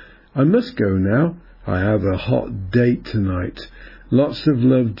medal. I must go now. I have a hot date tonight. Lots of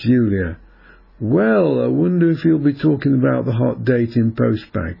love, Julia. Well, I wonder if you'll be talking about the hot date in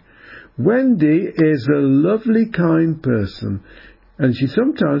Postbag. Wendy is a lovely, kind person, and she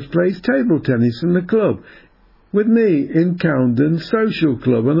sometimes plays table tennis in the club with me in Camden Social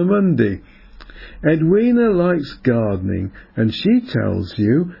Club on a Monday. Edwina likes gardening, and she tells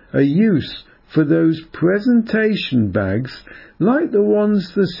you a use for those presentation bags like the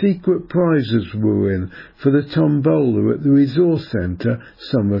ones the secret prizes were in for the tombola at the resource centre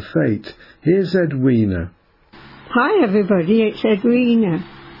Summer Fete. Here's Edwina. Hi everybody, it's Edwina.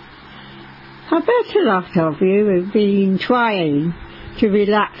 I bet a lot of you have been trying to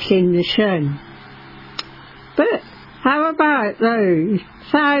relax in the sun. But how about those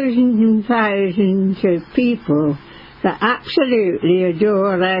thousands and thousands of people that absolutely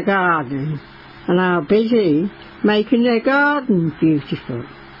adore their garden and are busy making their gardens beautiful?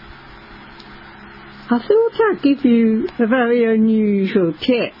 I thought I'd give you a very unusual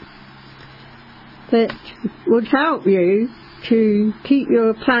tip that would help you to keep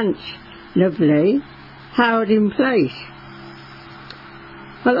your plants lovely held in place.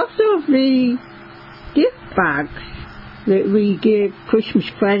 A lot of the gift bags that we give Christmas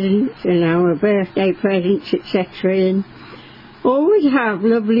presents and our birthday presents, etc. in always have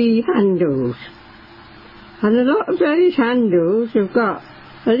lovely handles. And a lot of those handles have got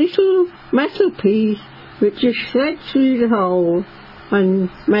a little metal piece which just threads through the hole and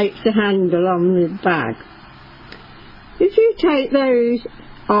makes the handle on the bag. If you take those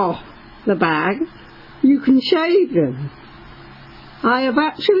off the bag, you can shave them. I have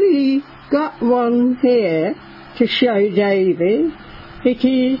actually got one here to show David. It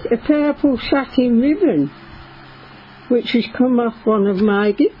is a purple satin ribbon which has come off one of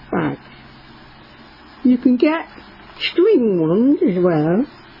my gift bags. You can get string ones as well,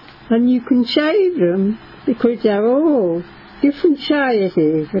 and you can shave them because they're all different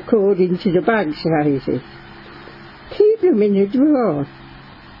sizes according to the bag sizes. Keep them in a drawer,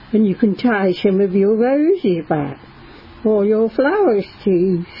 and you can tie some of your roses back or your flowers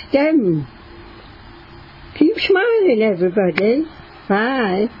to stem. Keep smiling, everybody.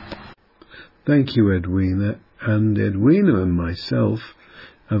 Bye. Thank you, Edwina. And Edwina and myself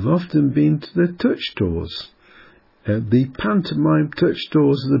have often been to the touch stores, the pantomime touch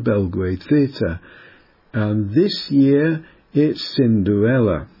stores of the Belgrade Theatre, and this year it's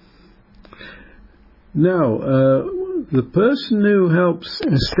Cinderella. Now, the person who helps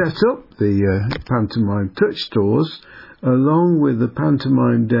set up the pantomime touch stores, along with the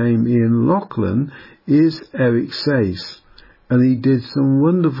pantomime dame Ian Lachlan, is Eric Sayce, and he did some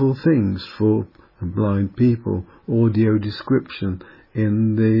wonderful things for blind people. Audio description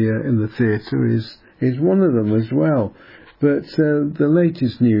in the theatre is one of them as well. But the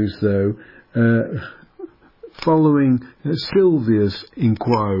latest news, though, following Sylvia's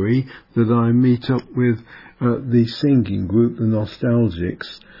inquiry that I meet up with the singing group, the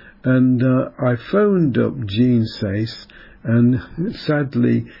Nostalgics, and I phoned up Gene Sayce, and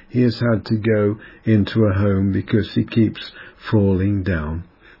sadly he has had to go into a home because he keeps falling down.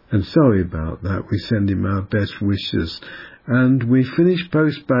 And sorry about that. We send him our best wishes. And we finished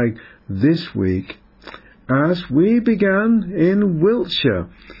Postbag this week as we began in Wiltshire.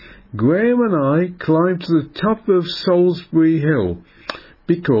 Graham and I climbed to the top of Salisbury Hill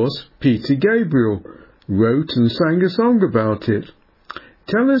because Peter Gabriel wrote and sang a song about it.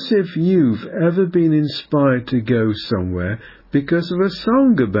 Tell us if you've ever been inspired to go somewhere because of a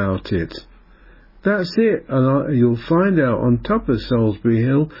song about it. That's it, and you'll find out on top of Salisbury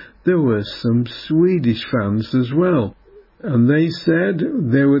Hill there were some Swedish fans as well, and they said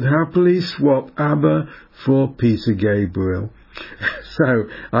they would happily swap ABBA for Peter Gabriel. So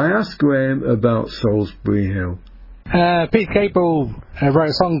I asked Graham about Salisbury Hill. Pete Gabriel wrote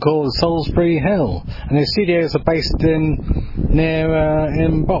a song called Salisbury Hill, and his studios are based in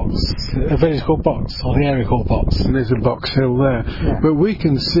Box, a village called Box, or the area called Box. And there's a Box Hill there. Yeah. But we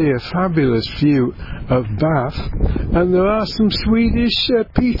can see a fabulous view of Bath, and there are some Swedish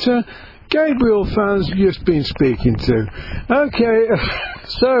Peter Gabriel fans you've just been speaking to. Okay,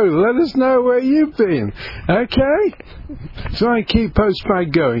 so let us know where you've been. Okay? Try and keep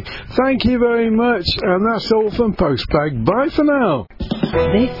Postbag going. Thank you very much, and that's all from Postbag. Bye for now.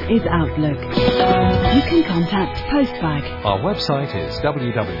 This is Outlook. You can contact Postbag. Our website is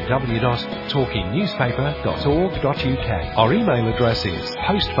www.talkingnewspaper.org.uk. Our email address is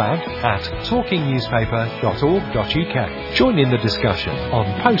postbag@talkingnewspaper.org.uk. Join in the discussion on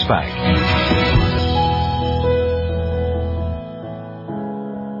Postbag.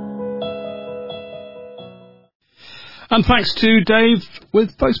 And thanks to Dave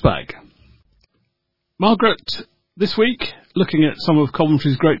with Postbag. Margaret, this week, looking at some of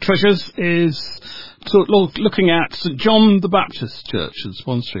Coventry's great treasures, is looking at St John the Baptist Church at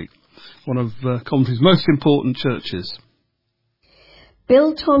Swan Street, one of Coventry's most important churches.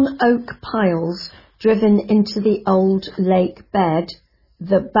 Built on oak piles driven into the old lake bed,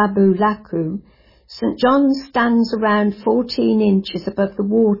 the Babu Laku, St John stands around 14 inches above the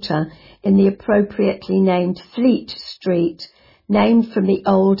water in the appropriately named Fleet Street, named from the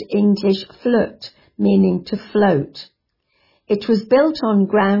Old English flut, meaning to float. It was built on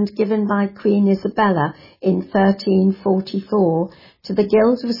ground given by Queen Isabella in 1344 to the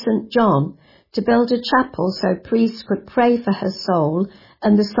Guild of St John to build a chapel so priests could pray for her soul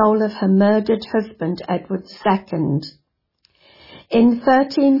and the soul of her murdered husband, Edward II. In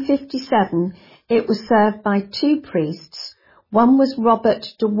 1357, it was served by 2 priests. One was Robert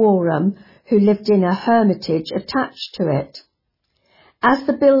de Warham, who lived in a hermitage attached to it. As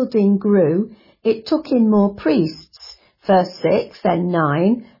the building grew, it took in more priests, first 6, then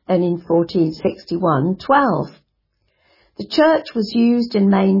 9, then in 1461, 12. The church was used and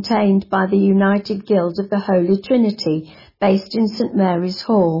maintained by the United Guild of the Holy Trinity, based in St Mary's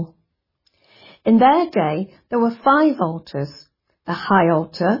Hall. In their day, there were 5 altars, the high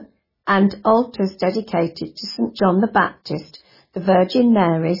altar, and altars dedicated to St John the Baptist, the Virgin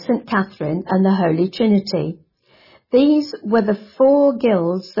Mary, St Catherine, and the Holy Trinity. These were the 4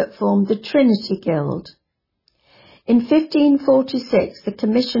 guilds that formed the Trinity Guild. In 1546, the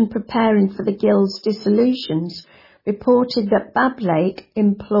commission preparing for the guild's dissolutions reported that Bablake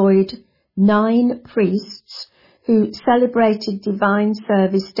employed 9 priests who celebrated divine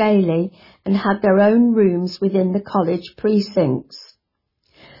service daily and had their own rooms within the college precincts.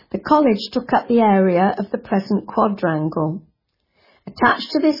 The college took up the area of the present quadrangle.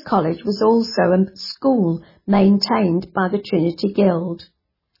 Attached to this college was also a school maintained by the Trinity Guild.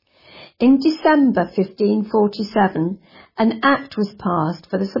 In December 1547, an act was passed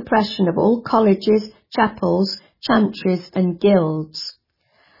for the suppression of all colleges, chapels, chantries and guilds.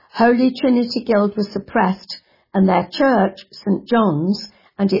 Holy Trinity Guild was suppressed, and their church, St John's,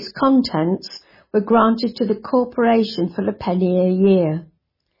 and its contents were granted to the corporation for a penny a year.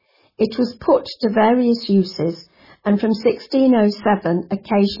 It was put to various uses, and from 1607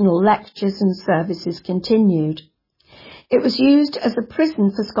 occasional lectures and services continued. It was used as a prison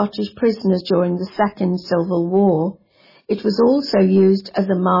for Scottish prisoners during the Second Civil War. It was also used as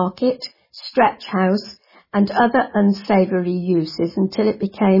a market, stretch house, and other unsavoury uses until it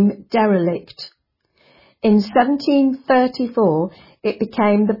became derelict. In 1734, it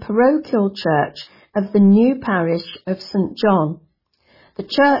became the parochial church of the new parish of St John. The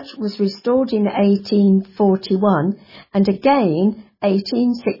church was restored in 1841 and again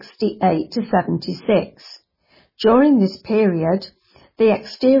 1868 to 76. During this period, the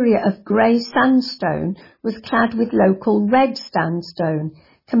exterior of grey sandstone was clad with local red sandstone,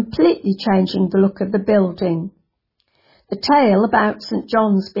 completely changing the look of the building. The tale about St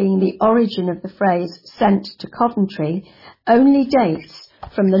John's being the origin of the phrase "sent to Coventry" only dates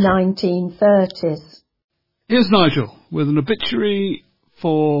from the 1930s. Here's Nigel with an obituary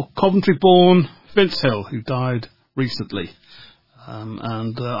for Coventry-born Vince Hill, who died recently.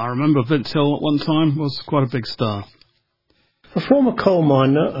 I remember Vince Hill at one time was quite a big star. A former coal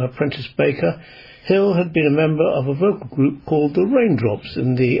miner and apprentice baker, Hill had been a member of a vocal group called the Raindrops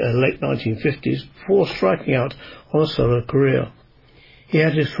in the late 1950s before striking out on a solo career. He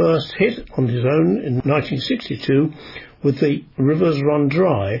had his first hit on his own in 1962 with the Rivers Run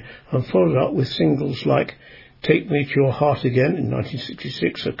Dry and followed up with singles like Take Me to Your Heart Again in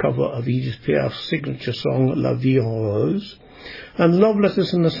 1966, a cover of Edith Piaf's signature song La Vie en Rose, and Love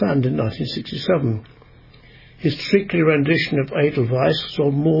Letters in the Sand in 1967. His treacly rendition of Edelweiss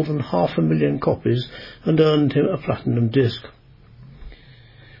sold more than 500,000 copies and earned him a platinum disc.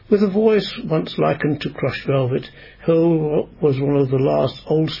 With a voice once likened to crushed velvet, Hill was one of the last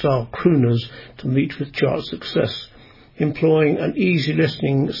old-style crooners to meet with chart success, employing an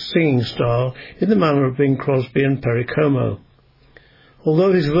easy-listening singing style in the manner of Bing Crosby and Perry Como.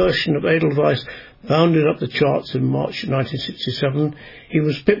 Although his version of Edelweiss bounded up the charts in March 1967, he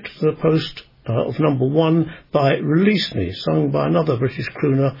was pipped to the post of number 1 by Release Me, sung by another British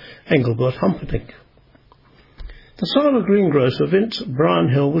crooner, Engelbert Humperdinck. The son of a greengrocer, Vince Brian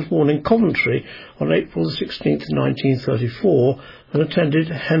Hill was born in Coventry on April 16, 1934, and attended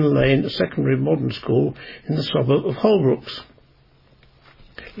Hen Lane Secondary Modern School in the suburb of Holbrooks.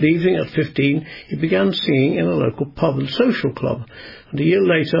 Leaving at 15, he began singing in a local pub and social club, and a year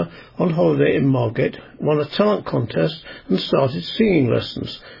later, on holiday in Margate, won a talent contest and started singing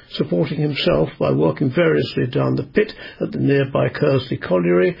lessons, supporting himself by working variously down the pit at the nearby Kersley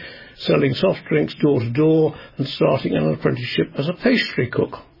Colliery, selling soft drinks door to door, and starting an apprenticeship as a pastry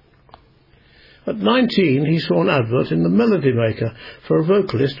cook. At 19, he saw an advert in the Melody Maker for a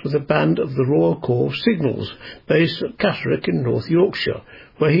vocalist with a band of the Royal Corps of Signals, based at Catterick in North Yorkshire,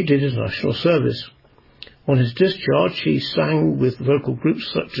 where he did his national service. On his discharge, he sang with vocal groups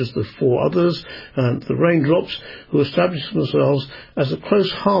such as the Four Others and the Raindrops, who established themselves as a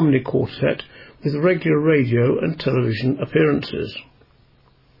close harmony quartet with regular radio and television appearances.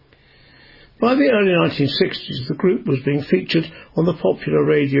 By the early 1960s, the group was being featured on the popular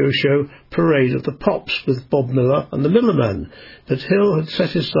radio show Parade of the Pops with Bob Miller and the Millermen, but Hill had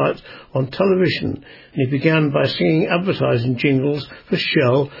set his sights on television, and he began by singing advertising jingles for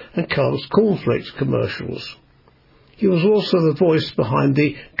Shell and Carl's Cornflakes commercials. He was also the voice behind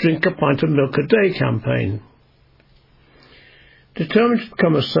the Drink a Pint of Milk a Day campaign. Determined to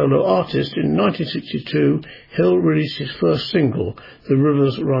become a solo artist, in 1962 Hill released his first single, The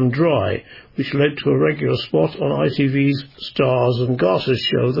Rivers Run Dry, which led to a regular spot on ITV's Stars and Garters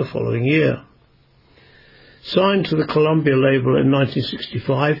show the following year. Signed to the Columbia label in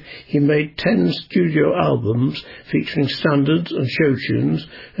 1965, he made 10 studio albums featuring standards and show tunes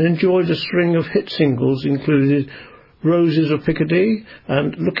and enjoyed a string of hit singles including Roses of Piccadilly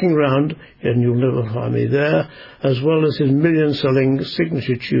and Looking Round, and You'll Never Find Me There, as well as his million-selling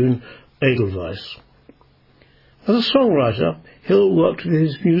signature tune, Edelweiss. As a songwriter, Hill worked with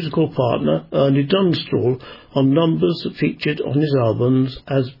his musical partner, Ernie Dunstall, on numbers that featured on his albums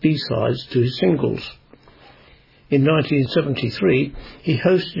as B-sides to his singles. In 1973, he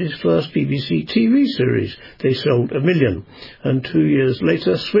hosted his first BBC TV series, They Sold a Million, and 2 years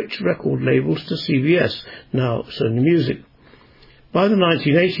later switched record labels to CBS, now Sony Music. By the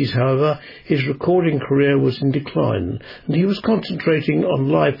 1980s, however, his recording career was in decline, and he was concentrating on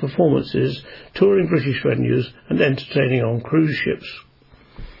live performances, touring British venues, and entertaining on cruise ships.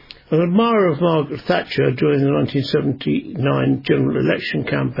 An admirer of Margaret Thatcher during the 1979 general election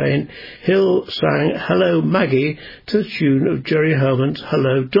campaign, Hill sang Hello Maggie to the tune of Jerry Herman's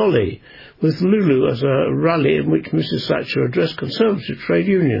Hello Dolly, with Lulu as a rally in which Mrs Thatcher addressed Conservative trade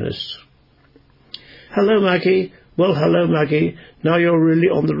unionists. Hello Maggie, well hello Maggie, now you're really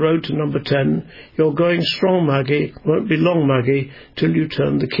on the road to number 10, you're going strong Maggie, won't be long Maggie, till you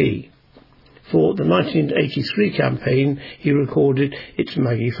turn the key. For the 1983 campaign, he recorded It's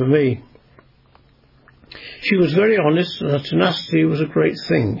Maggie for Me. She was very honest, and her tenacity was a great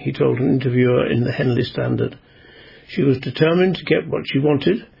thing, he told an interviewer in the Henley Standard. She was determined to get what she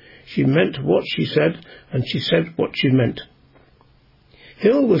wanted, she meant what she said, and she said what she meant.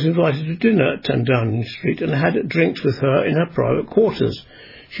 Hill was invited to dinner at 10 Downing Street and had drinks with her in her private quarters.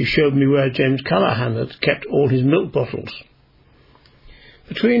 She showed me where James Callaghan had kept all his milk bottles.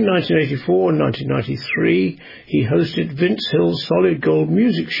 Between 1984 and 1993, he hosted Vince Hill's Solid Gold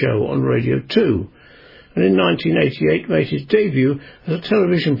Music Show on Radio 2, and in 1988 made his debut as a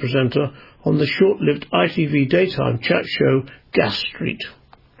television presenter on the short-lived ITV daytime chat show Gas Street.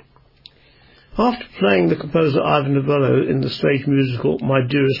 After playing the composer Ivor Novello in the stage musical My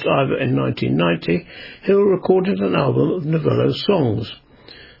Dearest Ivor in 1990, Hill recorded an album of Novello's songs.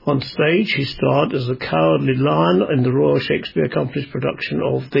 On stage, he starred as the Cowardly Lion in the Royal Shakespeare Company's production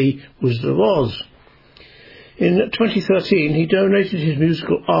of The Wizard of Oz. In 2013, he donated his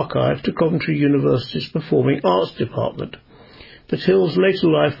musical archive to Coventry University's Performing Arts Department. But Hill's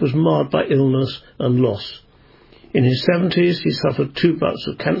later life was marred by illness and loss. In his 70s, he suffered 2 bouts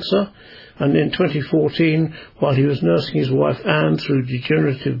of cancer, and in 2014, while he was nursing his wife Anne through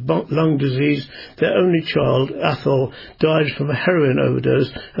degenerative lung disease, their only child, Athol, died from a heroin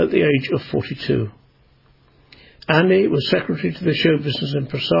overdose at the age of 42. Annie was secretary to the show business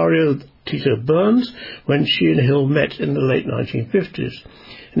impresario Tito Burns when she and Hill met in the late 1950s,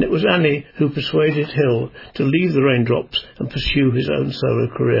 and it was Annie who persuaded Hill to leave the Raindrops and pursue his own solo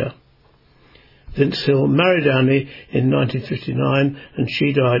career. Vince Hill married Annie in 1959 and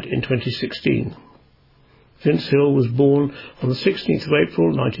she died in 2016. Vince Hill was born on the 16th of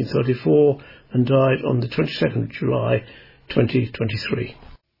April 1934 and died on the 22nd of July 2023.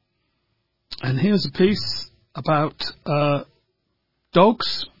 And here's a piece about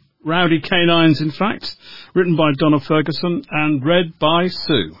dogs, rowdy canines in fact, written by Donna Ferguson and read by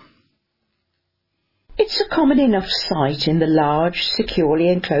Sue. It's a common enough sight in the large, securely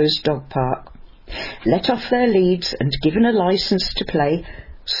enclosed dog park. Let off their leads and given a licence to play,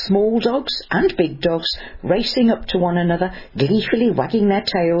 small dogs and big dogs racing up to one another, gleefully wagging their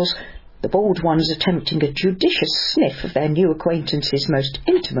tails, the bald ones attempting a judicious sniff of their new acquaintances' most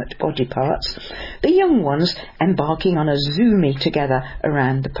intimate body parts, the young ones embarking on a zoomy together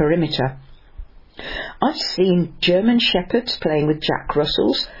around the perimeter. I've seen German shepherds playing with Jack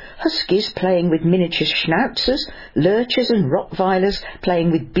Russells, huskies playing with miniature schnauzers, lurchers and rottweilers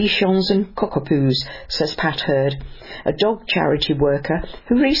playing with bichons and cockapoos, says Pat Hurd, a dog charity worker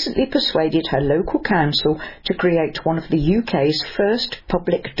who recently persuaded her local council to create one of the UK's first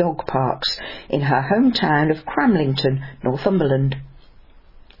public dog parks in her hometown of Cramlington, Northumberland.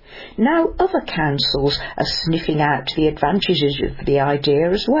 Now other councils are sniffing out the advantages of the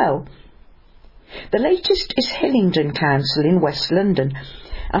idea as well. The latest is Hillingdon Council in West London,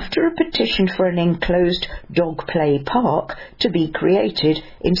 after a petition for an enclosed dog play park to be created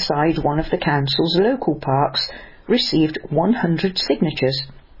inside one of the council's local parks received 100 signatures.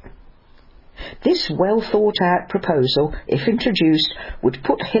 This well-thought-out proposal, if introduced, would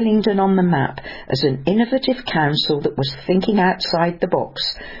put Hillingdon on the map as an innovative council that was thinking outside the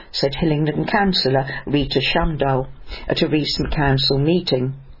box, said Hillingdon councillor Rita Shamdal at a recent council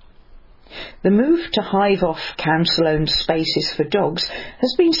meeting. The move to hive off council-owned spaces for dogs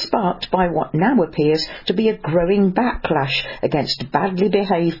has been sparked by what now appears to be a growing backlash against badly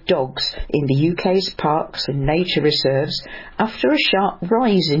behaved dogs in the UK's parks and nature reserves after a sharp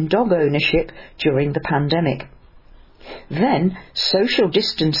rise in dog ownership during the pandemic. Then, social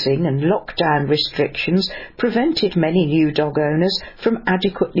distancing and lockdown restrictions prevented many new dog owners from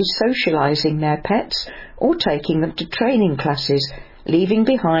adequately socialising their pets or taking them to training classes, leaving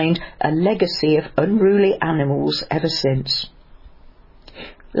behind a legacy of unruly animals ever since.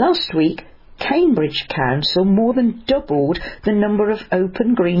 Last week, Cambridge Council more than doubled the number of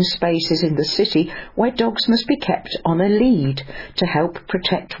open green spaces in the city where dogs must be kept on a lead to help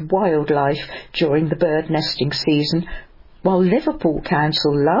protect wildlife during the bird nesting season, while Liverpool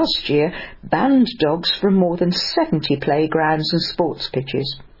Council last year banned dogs from more than 70 playgrounds and sports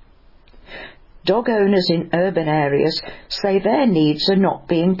pitches. Dog owners in urban areas say their needs are not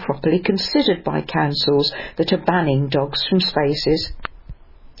being properly considered by councils that are banning dogs from spaces.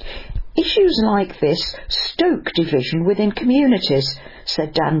 Issues like this stoke division within communities,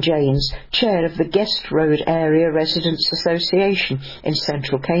 said Dan Janes, chair of the Guest Road Area Residents Association in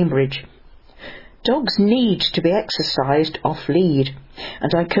central Cambridge. Dogs need to be exercised off-lead,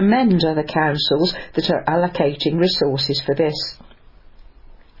 and I commend other councils that are allocating resources for this.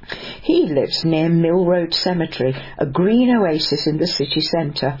 He lives near Mill Road Cemetery, a green oasis in the city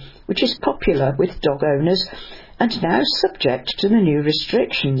centre, which is popular with dog owners and now subject to the new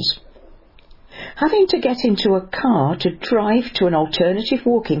restrictions. Having to get into a car to drive to an alternative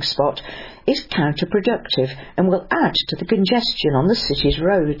walking spot is counterproductive and will add to the congestion on the city's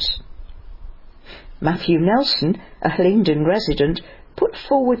roads. Matthew Nelson, a Hillingdon resident, put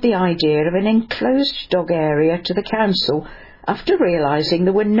forward the idea of an enclosed dog area to the council after realising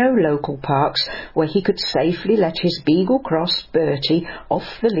there were no local parks where he could safely let his Beagle Cross Bertie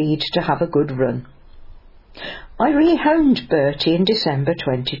off the lead to have a good run. I rehomed Bertie in December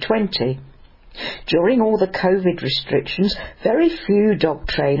 2020. During all the COVID restrictions, very few dog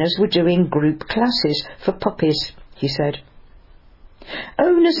trainers were doing group classes for puppies, he said.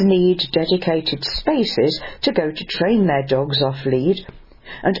 Owners need dedicated spaces to go to train their dogs off lead,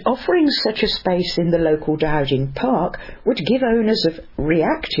 and offering such a space in the local Dowding Park would give owners of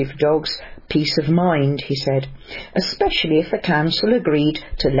reactive dogs peace of mind, he said, especially if the council agreed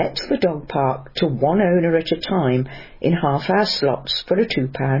to let the dog park to one owner at a time in half-hour slots for a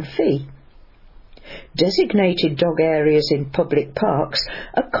 £2 fee. Designated dog areas in public parks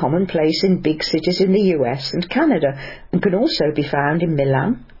are commonplace in big cities in the US and Canada and can also be found in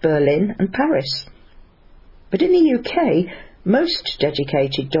Milan, Berlin and Paris. But in the UK, most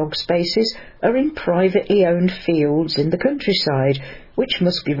dedicated dog spaces are in privately owned fields in the countryside, which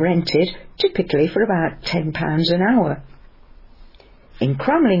must be rented, typically for about £10 an hour. In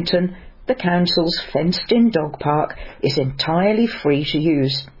Cramlington, the council's fenced-in dog park is entirely free to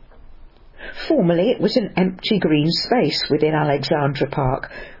use. Formerly it was an empty green space within Alexandra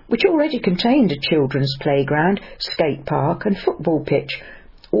Park, which already contained a children's playground, skate park and football pitch,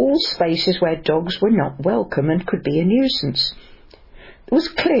 all spaces where dogs were not welcome and could be a nuisance. There was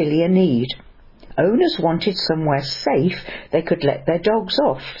clearly a need. Owners wanted somewhere safe they could let their dogs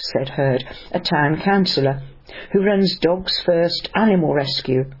off, said Hurd, a town councillor, who runs Dogs First Animal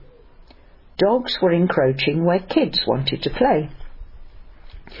Rescue. Dogs were encroaching where kids wanted to play.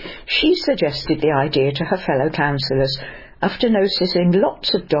 She suggested the idea to her fellow councillors after noticing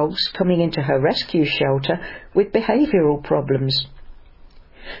lots of dogs coming into her rescue shelter with behavioural problems.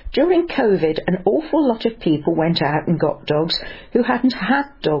 During COVID, an awful lot of people went out and got dogs who hadn't had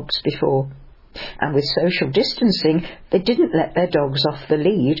dogs before, and with social distancing they didn't let their dogs off the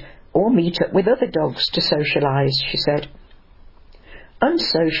lead or meet up with other dogs to socialise, she said.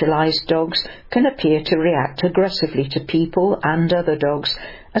 Unsocialised dogs can appear to react aggressively to people and other dogs,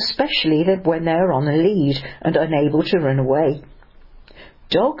 especially when they are on a lead and unable to run away.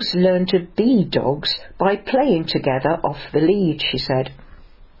 Dogs learn to be dogs by playing together off the lead, she said.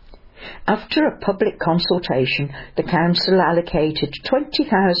 After a public consultation, the council allocated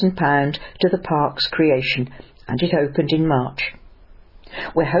 £20,000 to the park's creation, and it opened in March.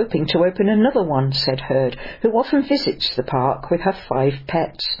 We're hoping to open another one, said Hurd, who often visits the park with her 5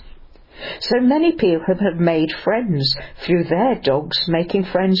 pets. So many people have made friends through their dogs making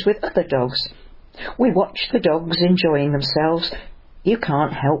friends with other dogs. We watch the dogs enjoying themselves. You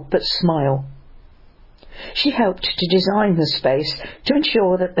can't help but smile. She helped to design the space to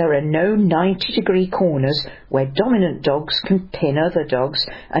ensure that there are no 90-degree corners where dominant dogs can pin other dogs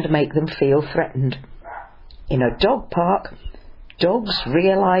and make them feel threatened. In a dog park, dogs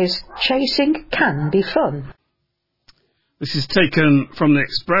realise chasing can be fun. This is taken from the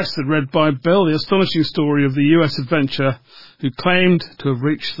Express and read by Bill, the astonishing story of the US adventurer who claimed to have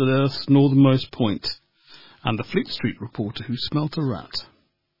reached the Earth's northernmost point, and the Fleet Street reporter who smelt a rat.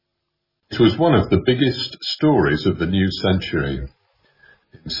 It was one of the biggest stories of the new century.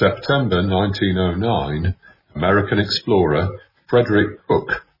 In September 1909, American explorer Frederick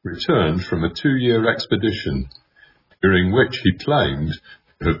Cook returned from a 2-year expedition, during which he claimed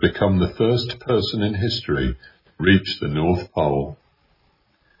to have become the first person in history to reach the North Pole.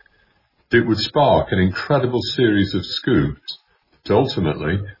 It would spark an incredible series of scoops that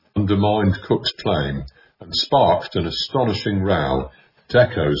ultimately undermined Cook's claim and sparked an astonishing row that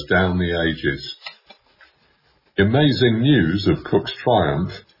echoes down the ages. The amazing news of Cook's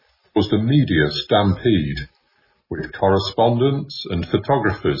triumph caused a media stampede, with correspondents and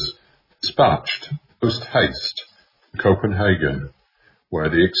photographers dispatched post-haste to Copenhagen, where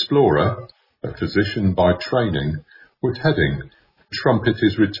the explorer, a physician by training, was heading to trumpet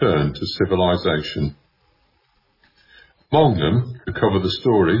his return to civilization. Among them, to cover the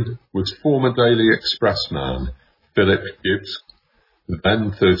story, was former Daily Express man Philip Gibbs,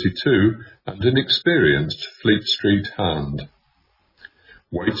 then 32 and an experienced Fleet Street hand.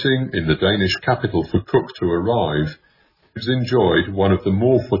 Waiting in the Danish capital for Cook to arrive, Gibbs enjoyed one of the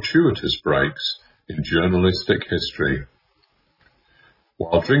more fortuitous breaks in journalistic history.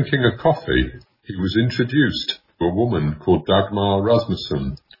 While drinking a coffee, he was introduced to a woman called Dagmar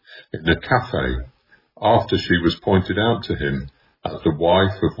Rasmussen in a cafe after she was pointed out to him as the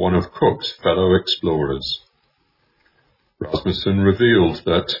wife of one of Cook's fellow explorers. Rasmussen revealed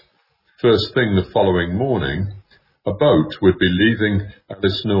that, first thing the following morning, a boat would be leaving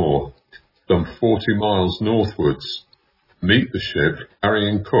Ellesnor, some 40 miles northwards, to meet the ship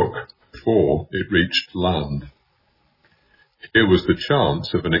carrying Cook before it reached land. Here was the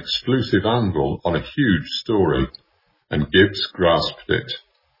chance of an exclusive angle on a huge story, and Gibbs grasped it.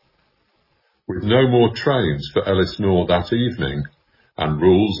 With no more trains for Ellesnor that evening, and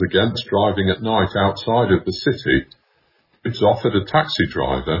rules against driving at night outside of the city, Gibbs offered a taxi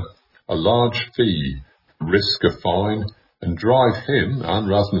driver a large fee to risk a fine and drive him and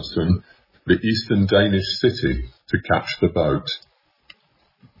Rasmussen to the eastern Danish city to catch the boat.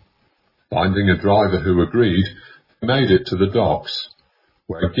 Finding a driver who agreed, they made it to the docks,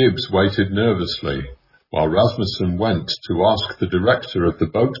 where Gibbs waited nervously while Rasmussen went to ask the director of the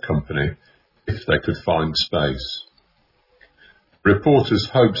boat company if they could find space. The reporter's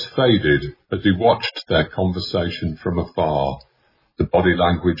hopes faded as he watched their conversation from afar, the body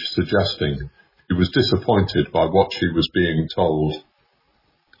language suggesting he was disappointed by what she was being told.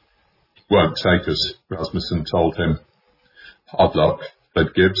 "He won't take us," Rasmussen told him. "Hard luck,"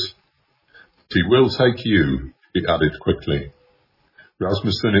 said Gibbs. "But he will take you," he added quickly.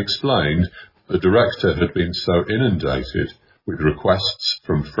 Rasmussen explained the director had been so inundated with requests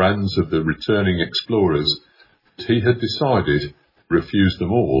from friends of the returning explorers that he had decided to refuse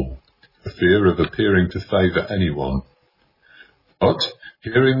them all, for fear of appearing to favour anyone. But,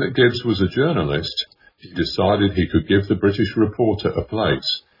 hearing that Gibbs was a journalist, he decided he could give the British reporter a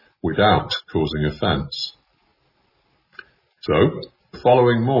place without causing offence. So, the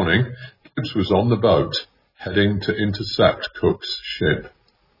following morning, Gibbs was on the boat, heading to intercept Cook's ship.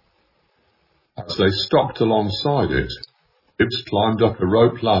 As they stopped alongside it, Gibbs climbed up a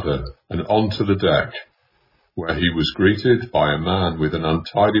rope ladder and onto the deck, where he was greeted by a man with an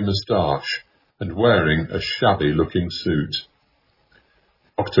untidy moustache and wearing a shabby-looking suit.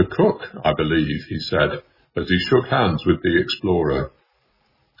 "Dr. Cook, I believe," he said, as he shook hands with the explorer.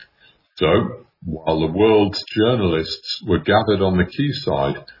 So, while the world's journalists were gathered on the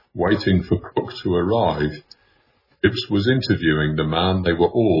quayside waiting for Cook to arrive, Gibbs was interviewing the man they were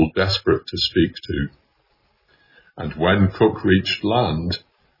all desperate to speak to. And when Cook reached land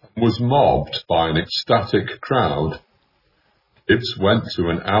and was mobbed by an ecstatic crowd, Gibbs went to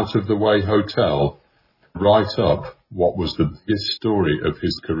an out-of-the-way hotel to write up what was the biggest story of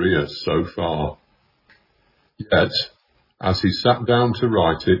his career so far. Yet, as he sat down to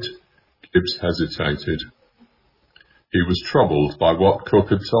write it, Gibbs hesitated. He was troubled by what Cook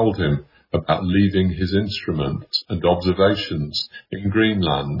had told him about leaving his instruments and observations in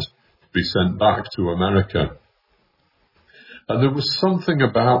Greenland to be sent back to America. and there was something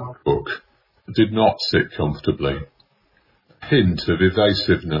about Cook that did not sit comfortably. A hint of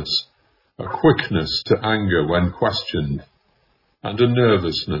evasiveness, a quickness to anger when questioned, and a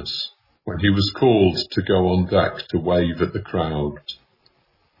nervousness when he was called to go on deck to wave at the crowd.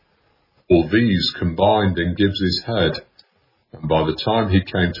 All these combined in Gibbs's head, and by the time he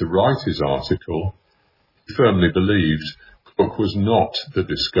came to write his article, he firmly believed Cook was not the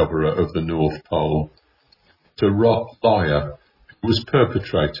discoverer of the North Pole, but a liar who was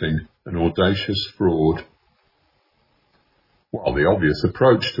perpetrating an audacious fraud. While the obvious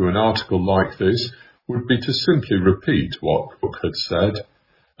approach to an article like this would be to simply repeat what Cook had said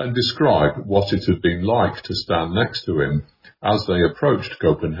and describe what it had been like to stand next to him as they approached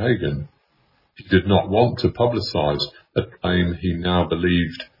Copenhagen, he did not want to publicise a claim he now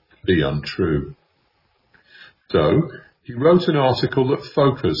believed to be untrue. So he wrote an article that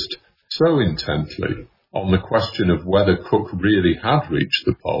focused so intently on the question of whether Cook really had reached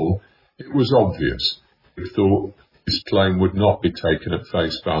the pole, it was obvious he thought his claim would not be taken at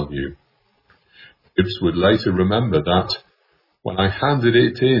face value. Gibbs would later remember that, when I handed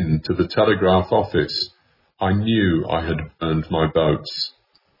it in to the telegraph office, I knew I had burned my boats,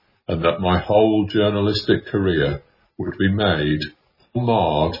 and that my whole journalistic career would be made or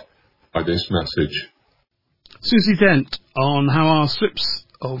marred by this message. Susie Dent on how our slips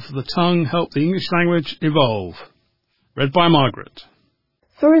of the tongue help the English language evolve. Read by Margaret.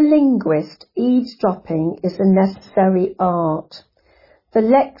 For a linguist, eavesdropping is a necessary art. The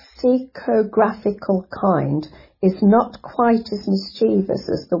lexicographical kind is not quite as mischievous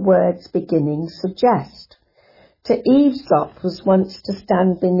as the word's beginnings suggest. To eavesdrop was once to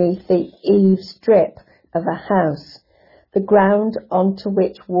stand beneath the eaves drip of a house, the ground onto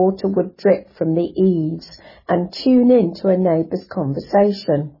which water would drip from the eaves, and tune in to a neighbour's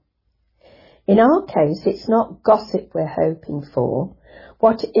conversation. In our case, it's not gossip we're hoping for.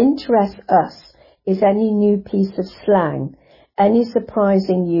 What interests us is any new piece of slang, any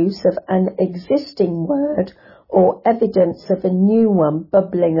surprising use of an existing word, or evidence of a new one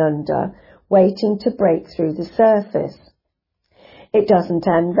bubbling under, waiting to break through the surface. It doesn't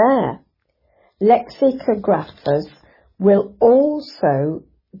end there. Lexicographers will also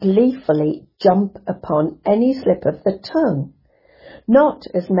gleefully jump upon any slip of the tongue, not,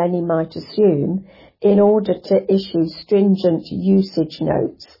 as many might assume, in order to issue stringent usage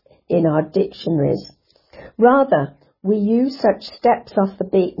notes in our dictionaries. Rather, we use such steps off the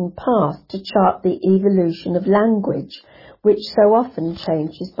beaten path to chart the evolution of language, which so often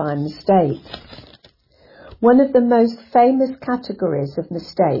changes by mistake. One of the most famous categories of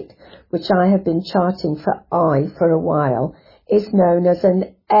mistake, which I have been charting for a while, is known as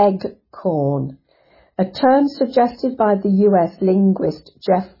an egg corn, a term suggested by the US linguist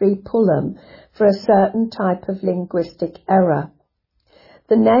Jeffrey Pullum for a certain type of linguistic error.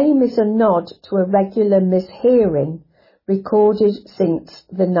 The name is a nod to a regular mishearing recorded since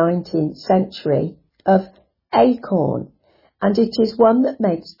the 19th century of acorn, and it is one that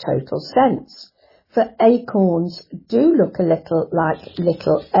makes total sense, for acorns do look a little like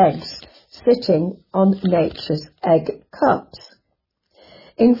little eggs sitting on nature's egg cups.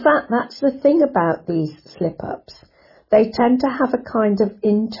 In fact, that's the thing about these slip-ups. They tend to have a kind of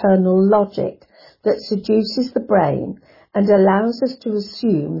internal logic that seduces the brain and allows us to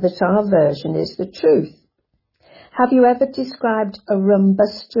assume that our version is the truth. Have you ever described a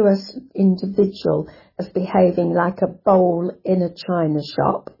rumbustious individual as behaving like a bowl in a china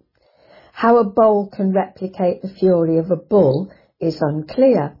shop? How a bowl can replicate the fury of a bull is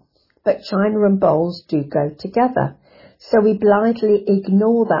unclear, but china and bowls do go together, so we blithely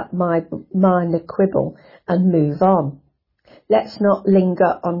ignore that minor quibble and move on. Let's not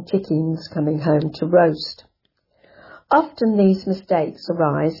linger on chickens coming home to roast. Often these mistakes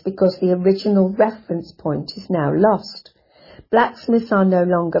arise because the original reference point is now lost. Blacksmiths are no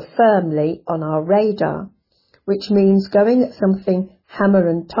longer firmly on our radar, which means going at something hammer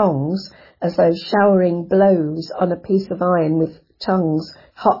and tongs, as though showering blows on a piece of iron with tongues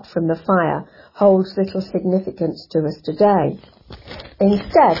hot from the fire, holds little significance to us today.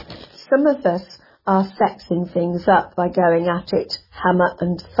 Instead, some of us are sexing things up by going at it hammer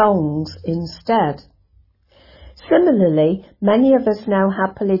and thongs instead. Similarly, many of us now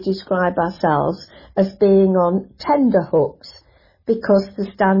happily describe ourselves as being on tenterhooks, because the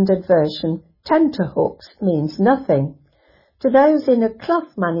standard version tenterhooks means nothing. To those in a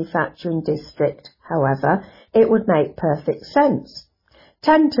cloth manufacturing district, however, it would make perfect sense.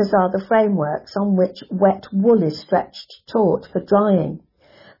 Tenters are the frameworks on which wet wool is stretched taut for drying.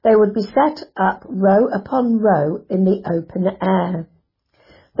 They would be set up row upon row in the open air.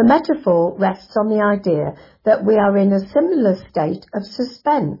 The metaphor rests on the idea that we are in a similar state of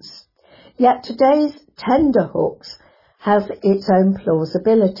suspense. Yet today's tenterhooks has its own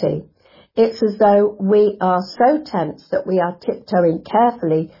plausibility. It's as though we are so tense that we are tiptoeing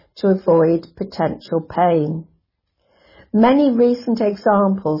carefully to avoid potential pain. Many recent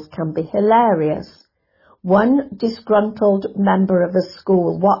examples can be hilarious. One disgruntled member of a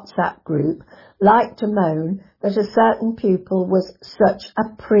school WhatsApp group liked to moan that a certain pupil was such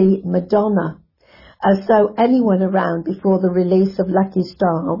a prima donna, as though anyone around before the release of Lucky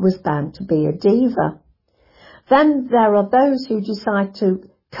Star was bound to be a diva. Then there are those who decide to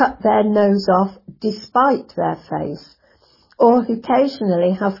cut their nose off despite their face, or who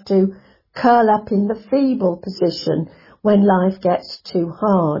occasionally have to curl up in the feeble position when life gets too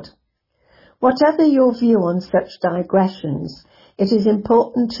hard. Whatever your view on such digressions, it is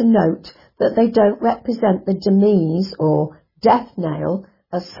important to note that they don't represent the demise or death knell,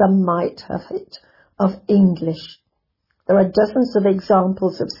 as some might have it, of English. There are dozens of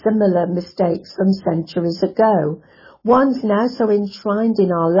examples of similar mistakes from centuries ago, ones now so enshrined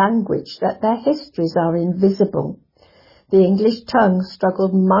in our language that their histories are invisible. The English tongue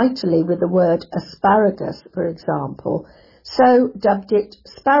struggled mightily with the word asparagus, for example, so dubbed it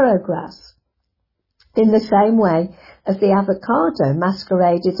sparrowgrass, in the same way as the avocado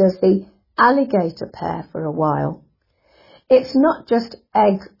masqueraded as the alligator pear for a while. It's not just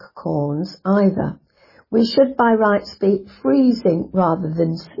egg corns either. We should by rights speak freezing rather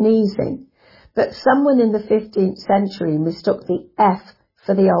than sneezing, but someone in the 15th century mistook the F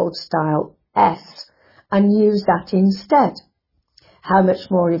for the old style S and used that instead. How much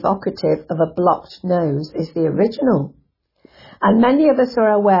more evocative of a blocked nose is the original? And many of us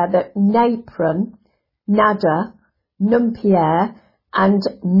are aware that napron, nada, numpierre and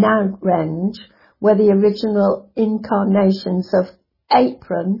narenge were the original incarnations of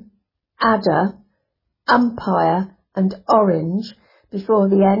apron, adder, umpire and orange before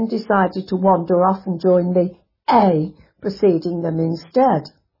the N decided to wander off and join the A preceding them instead.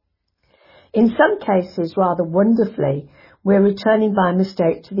 In some cases, rather wonderfully, we're returning by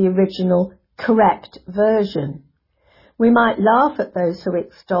mistake to the original correct version. We might laugh at those who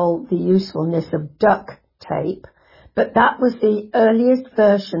extol the usefulness of duct tape, but that was the earliest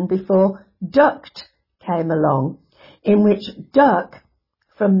version before duct came along, in which duck,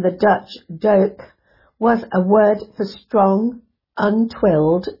 from the Dutch doek, was a word for strong,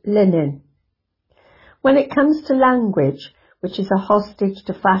 untwilled linen. When it comes to language, which is a hostage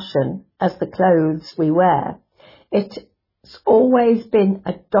to fashion, as the clothes we wear, it's always been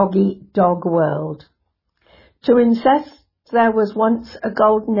a dog-eat-dog world. To insist there was once a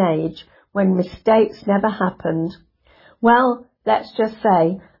golden age when mistakes never happened, well, let's just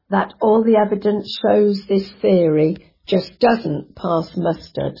say that all the evidence shows this theory just doesn't pass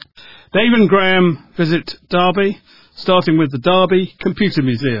mustard. Dave and Graham visit Derby, starting with the Derby Computer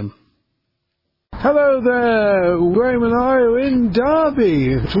Museum. Hello there, Graham and I are in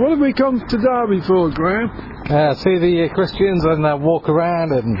Derby. So what have we come to Derby for, Graham? See the Christians and walk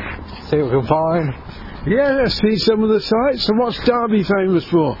around and see what we can find. Yeah, see some of the sights. And what's Derby famous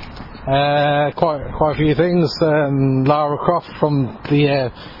for? Quite a few things. Lara Croft from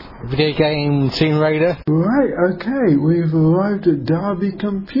the video game Tomb Raider. Right, okay, we've arrived at Derby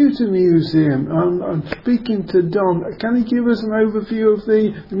Computer Museum. I'm speaking to Don. Can you give us an overview of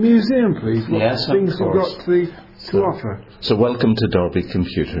the museum, please? Yes, what things of course. You've got to offer? So welcome to Derby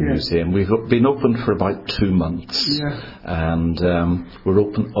Computer Museum. We've been open for about 2 months, and we're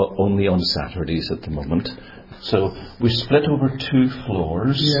open only on Saturdays at the moment. So we're split over 2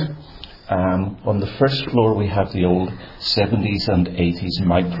 floors. On the first floor we have the old 70s and 80s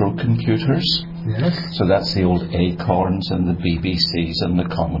microcomputers. So that's the old Acorns and the BBCs and the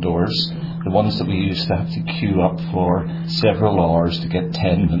Commodores. The ones that we used to have to queue up for several hours to get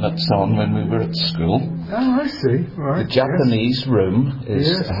 10 minutes on when we were at school. Oh, I see. Right. The Japanese room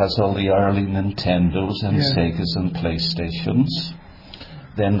has all the early Nintendos and Segas and PlayStations.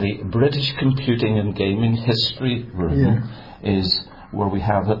 Then the British Computing and Gaming History room is where we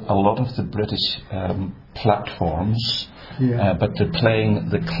have a lot of the British platforms, but they're playing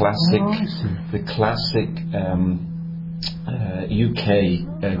the classic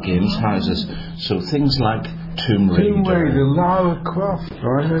UK games houses. So things like Tomb Raider, Lara Croft.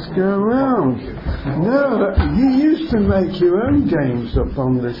 Right, let's go around. No, you used to make your own games up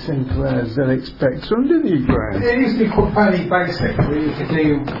on the Sinclair ZX Spectrum, didn't you, Graham? It used to be quite fairly basic. We used to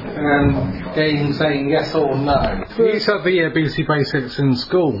do games saying yes or no. We used to have the BBC Basics in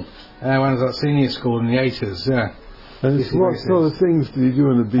school when I was at senior school in the 80s, And what sort of things do you do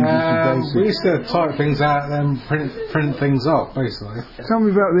on a BBC basis? We used to type things out and then print things up, basically. Tell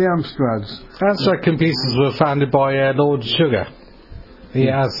me about the Amstrads. Amstrad computers were founded by Lord Sugar.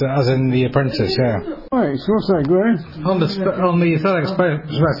 As in The Apprentice, yeah. Right, so what's that, Graham? On the FedEx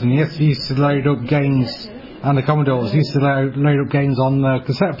Express, you used to load up games, and the Commodores used to load up games on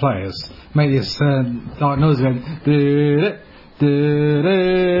cassette players. Made this like noise going.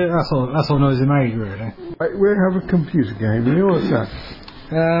 That's all noise it made, really. Right, we have a computer game. You know what's that?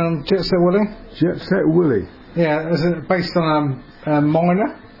 Jet Set Willy. Jet Set Willy. Yeah, it's based on a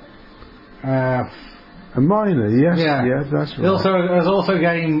miner. A miner, yes, yeah, that's right. There's also a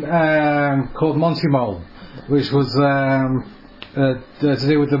game called Monty Mole, which was to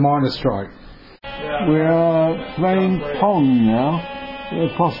do with the miners' strike. We are playing Pong now.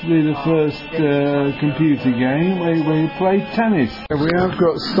 Possibly the first computer game where you play tennis. We have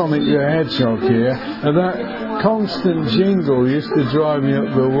got Sonic the Hedgehog here, and that constant jingle used to drive me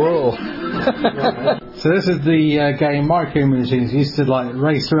up the wall. So this is the game Micro Machines used to like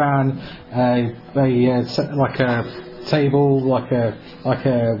race around like a table, like a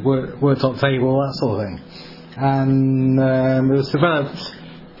worktop table, that sort of thing, and it was developed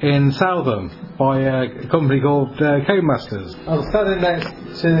in Southam by a company called Codemasters. I was standing next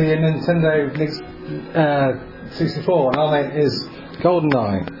to the Nintendo 64, and on it is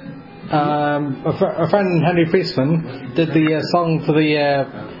GoldenEye. A friend, Henry Priestman, did the song for the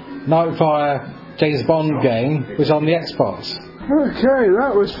Nightfire James Bond game, which was on the Xbox. Okay,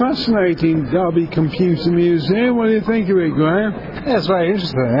 that was fascinating, Derby Computer Museum. What do you think of it, Graham? Yeah, it's very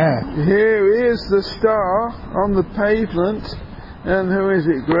interesting, yeah. Here is the star on the pavement. And who is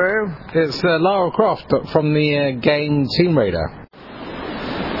it, Graham? It's Lara Croft, but from the game Tomb Raider.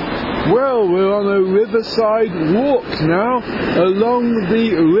 Well, we're on a riverside walk now along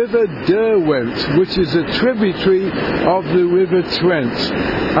the River Derwent, which is a tributary of the River Trent.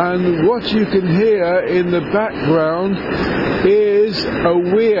 And what you can hear in the background is a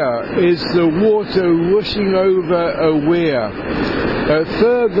weir, is the water rushing over a weir.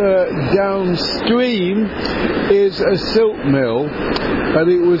 Further downstream is a silk mill, and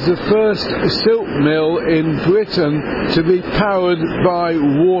it was the first silk mill in Britain to be powered by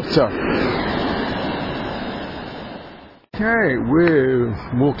water. Okay, we're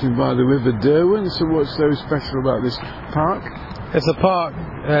walking by the River Derwent, so what's so special about this park? It's a park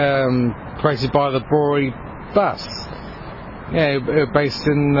created by the Brewery Bass. Yeah, based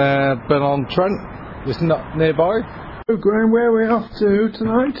in Burn-on-Trent, just not nearby. So, Graham, where are we off to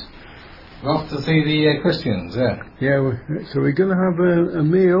tonight? We're off to see the Christians, yeah. Yeah, so we're going to have a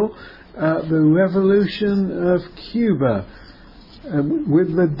meal at the Revolution of Cuba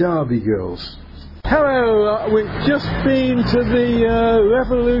with the Derby Girls. Hello, we've just been to the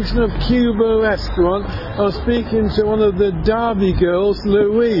Revolution of Cuba restaurant. I was speaking to one of the Derby girls,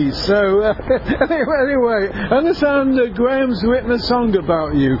 Louise. So, anyway, I understand Graham's written a song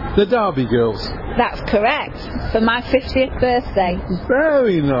about you, the Derby Girls. That's correct, for my 50th birthday.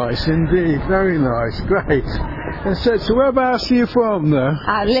 Very nice indeed, very nice, great. So whereabouts are you from there?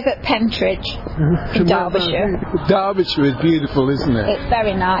 I live at Pentridge in Derbyshire. Derbyshire is beautiful, isn't it? It's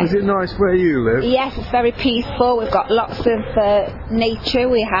very nice. Is it nice where you live? Yes, it's very peaceful. We've got lots of nature.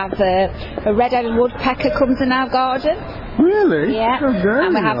 We have a red-headed woodpecker comes in our garden. Really? Yeah. Oh, very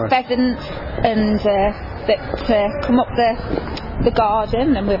and we have nice. pheasants and that come up the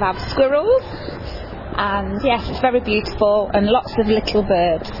garden, and we have squirrels. And yes, it's very beautiful, and lots of little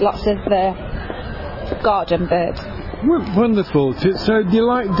birds, lots of garden birds. Wonderful. So do you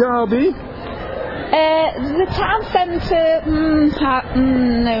like Derby? The town centre,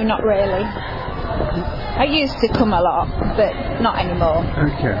 no, not really. I used to come a lot, but not anymore.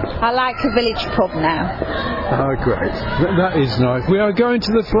 Okay. I like a village pub now. Oh, great. That is nice. We are going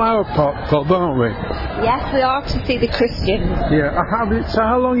to the flower pot club, aren't we? Yes, we are, to see the Christians. Yeah. So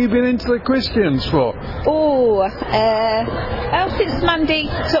how long have you been into the Christians for? Since Mandy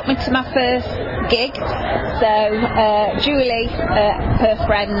took me to my first gig. So Julie, her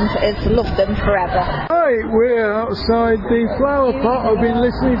friend, has loved them forever. Right, we're outside the flower pot. I've been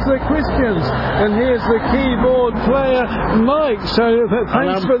listening to the Christians, and here's the keyboard player, Mike. So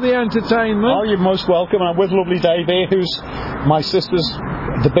thanks for the entertainment. Oh, you're most welcome. I'm with lovely Dave here, who's my sister's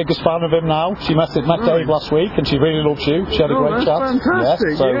the biggest fan of him now. She met Dave last week, and she really loves you. She had a great chat. Fantastic.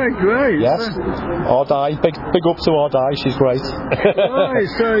 Yes, so, yeah, great. Yes. Ardai, big up to Ardai. She's great. Right,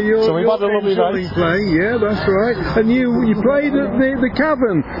 so we've had a lovely night. Playing, yeah, that's right. And you played at the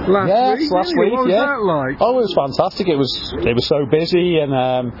Cavern last week. Yes, last week. What was that like? Oh, it was fantastic. It was so busy, and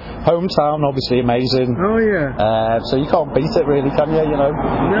hometown obviously amazing. Oh yeah. So you can't beat it, really, can you? You know,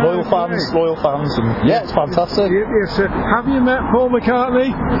 loyal fans, and it's fantastic. Yes. Have you met Paul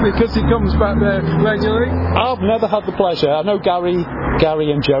McCartney? Because he comes back there regularly. I've never had the pleasure. I know Gary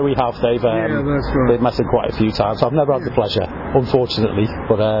and Joey have. They've met him quite a few times. I've never had the pleasure, unfortunately.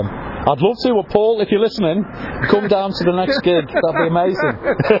 But I'd love to. Well, Paul, if you're listening, come down to the next gig. That'd be amazing.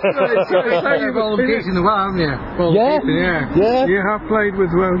 You've Roland Keating as well, haven't you? Roland Keating, yeah. You have played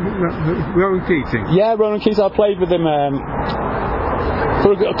with Roland Keating. Yeah, Roland Keating. I played with him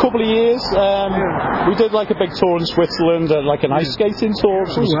for a couple of years. We did like a big tour in Switzerland, like an ice skating tour.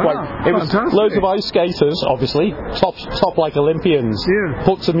 So it was loads of ice skaters, obviously, top like Olympians. Yeah.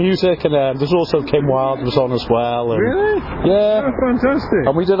 Put to music, and there's also Kim Wilde was on as well. And, really? Yeah. Oh, fantastic.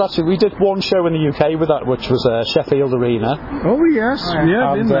 And we did one show in the UK with that, which was Sheffield Arena. Oh yes,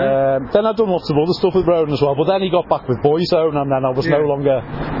 yeah. And then I'd done lots of other stuff with Ronan as well. But then he got back with Boyzone, and then I was no longer.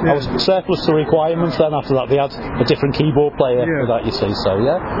 I was surplus to requirements. Then after that, they had a different keyboard player for that, you see. So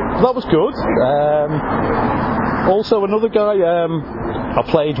that was good. Also, another guy I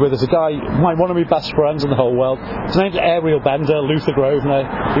played with is a guy, one of my best friends in the whole world. His name's Ariel Bender, Luther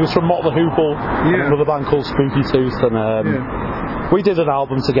Grosvenor. He was from Motley Hoople, another band called Spooky Tooth, and we did an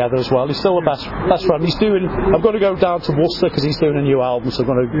album together as well. He's still a best friend. I've got to go down to Worcester because he's doing a new album, so I'm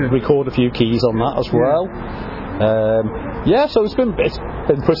going to record a few keys on that as well. So it's been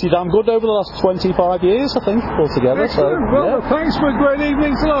pretty damn good over the last 25 years, I think, altogether. Well, thanks for a great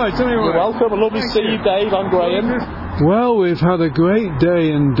evening tonight, anyway. You're welcome. Lovely to see you, Dave and Graham. Well, we've had a great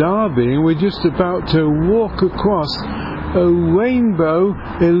day in Derby, and we're just about to walk across a rainbow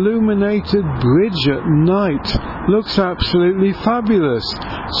illuminated bridge at night. Looks absolutely fabulous.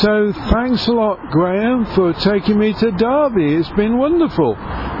 So thanks a lot, Graham, for taking me to Derby. It's been wonderful.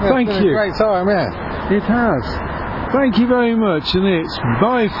 Thank you. It's been a great time, It has. Thank you very much, and it's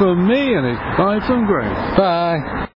bye from me, and it's bye from Graham. Bye.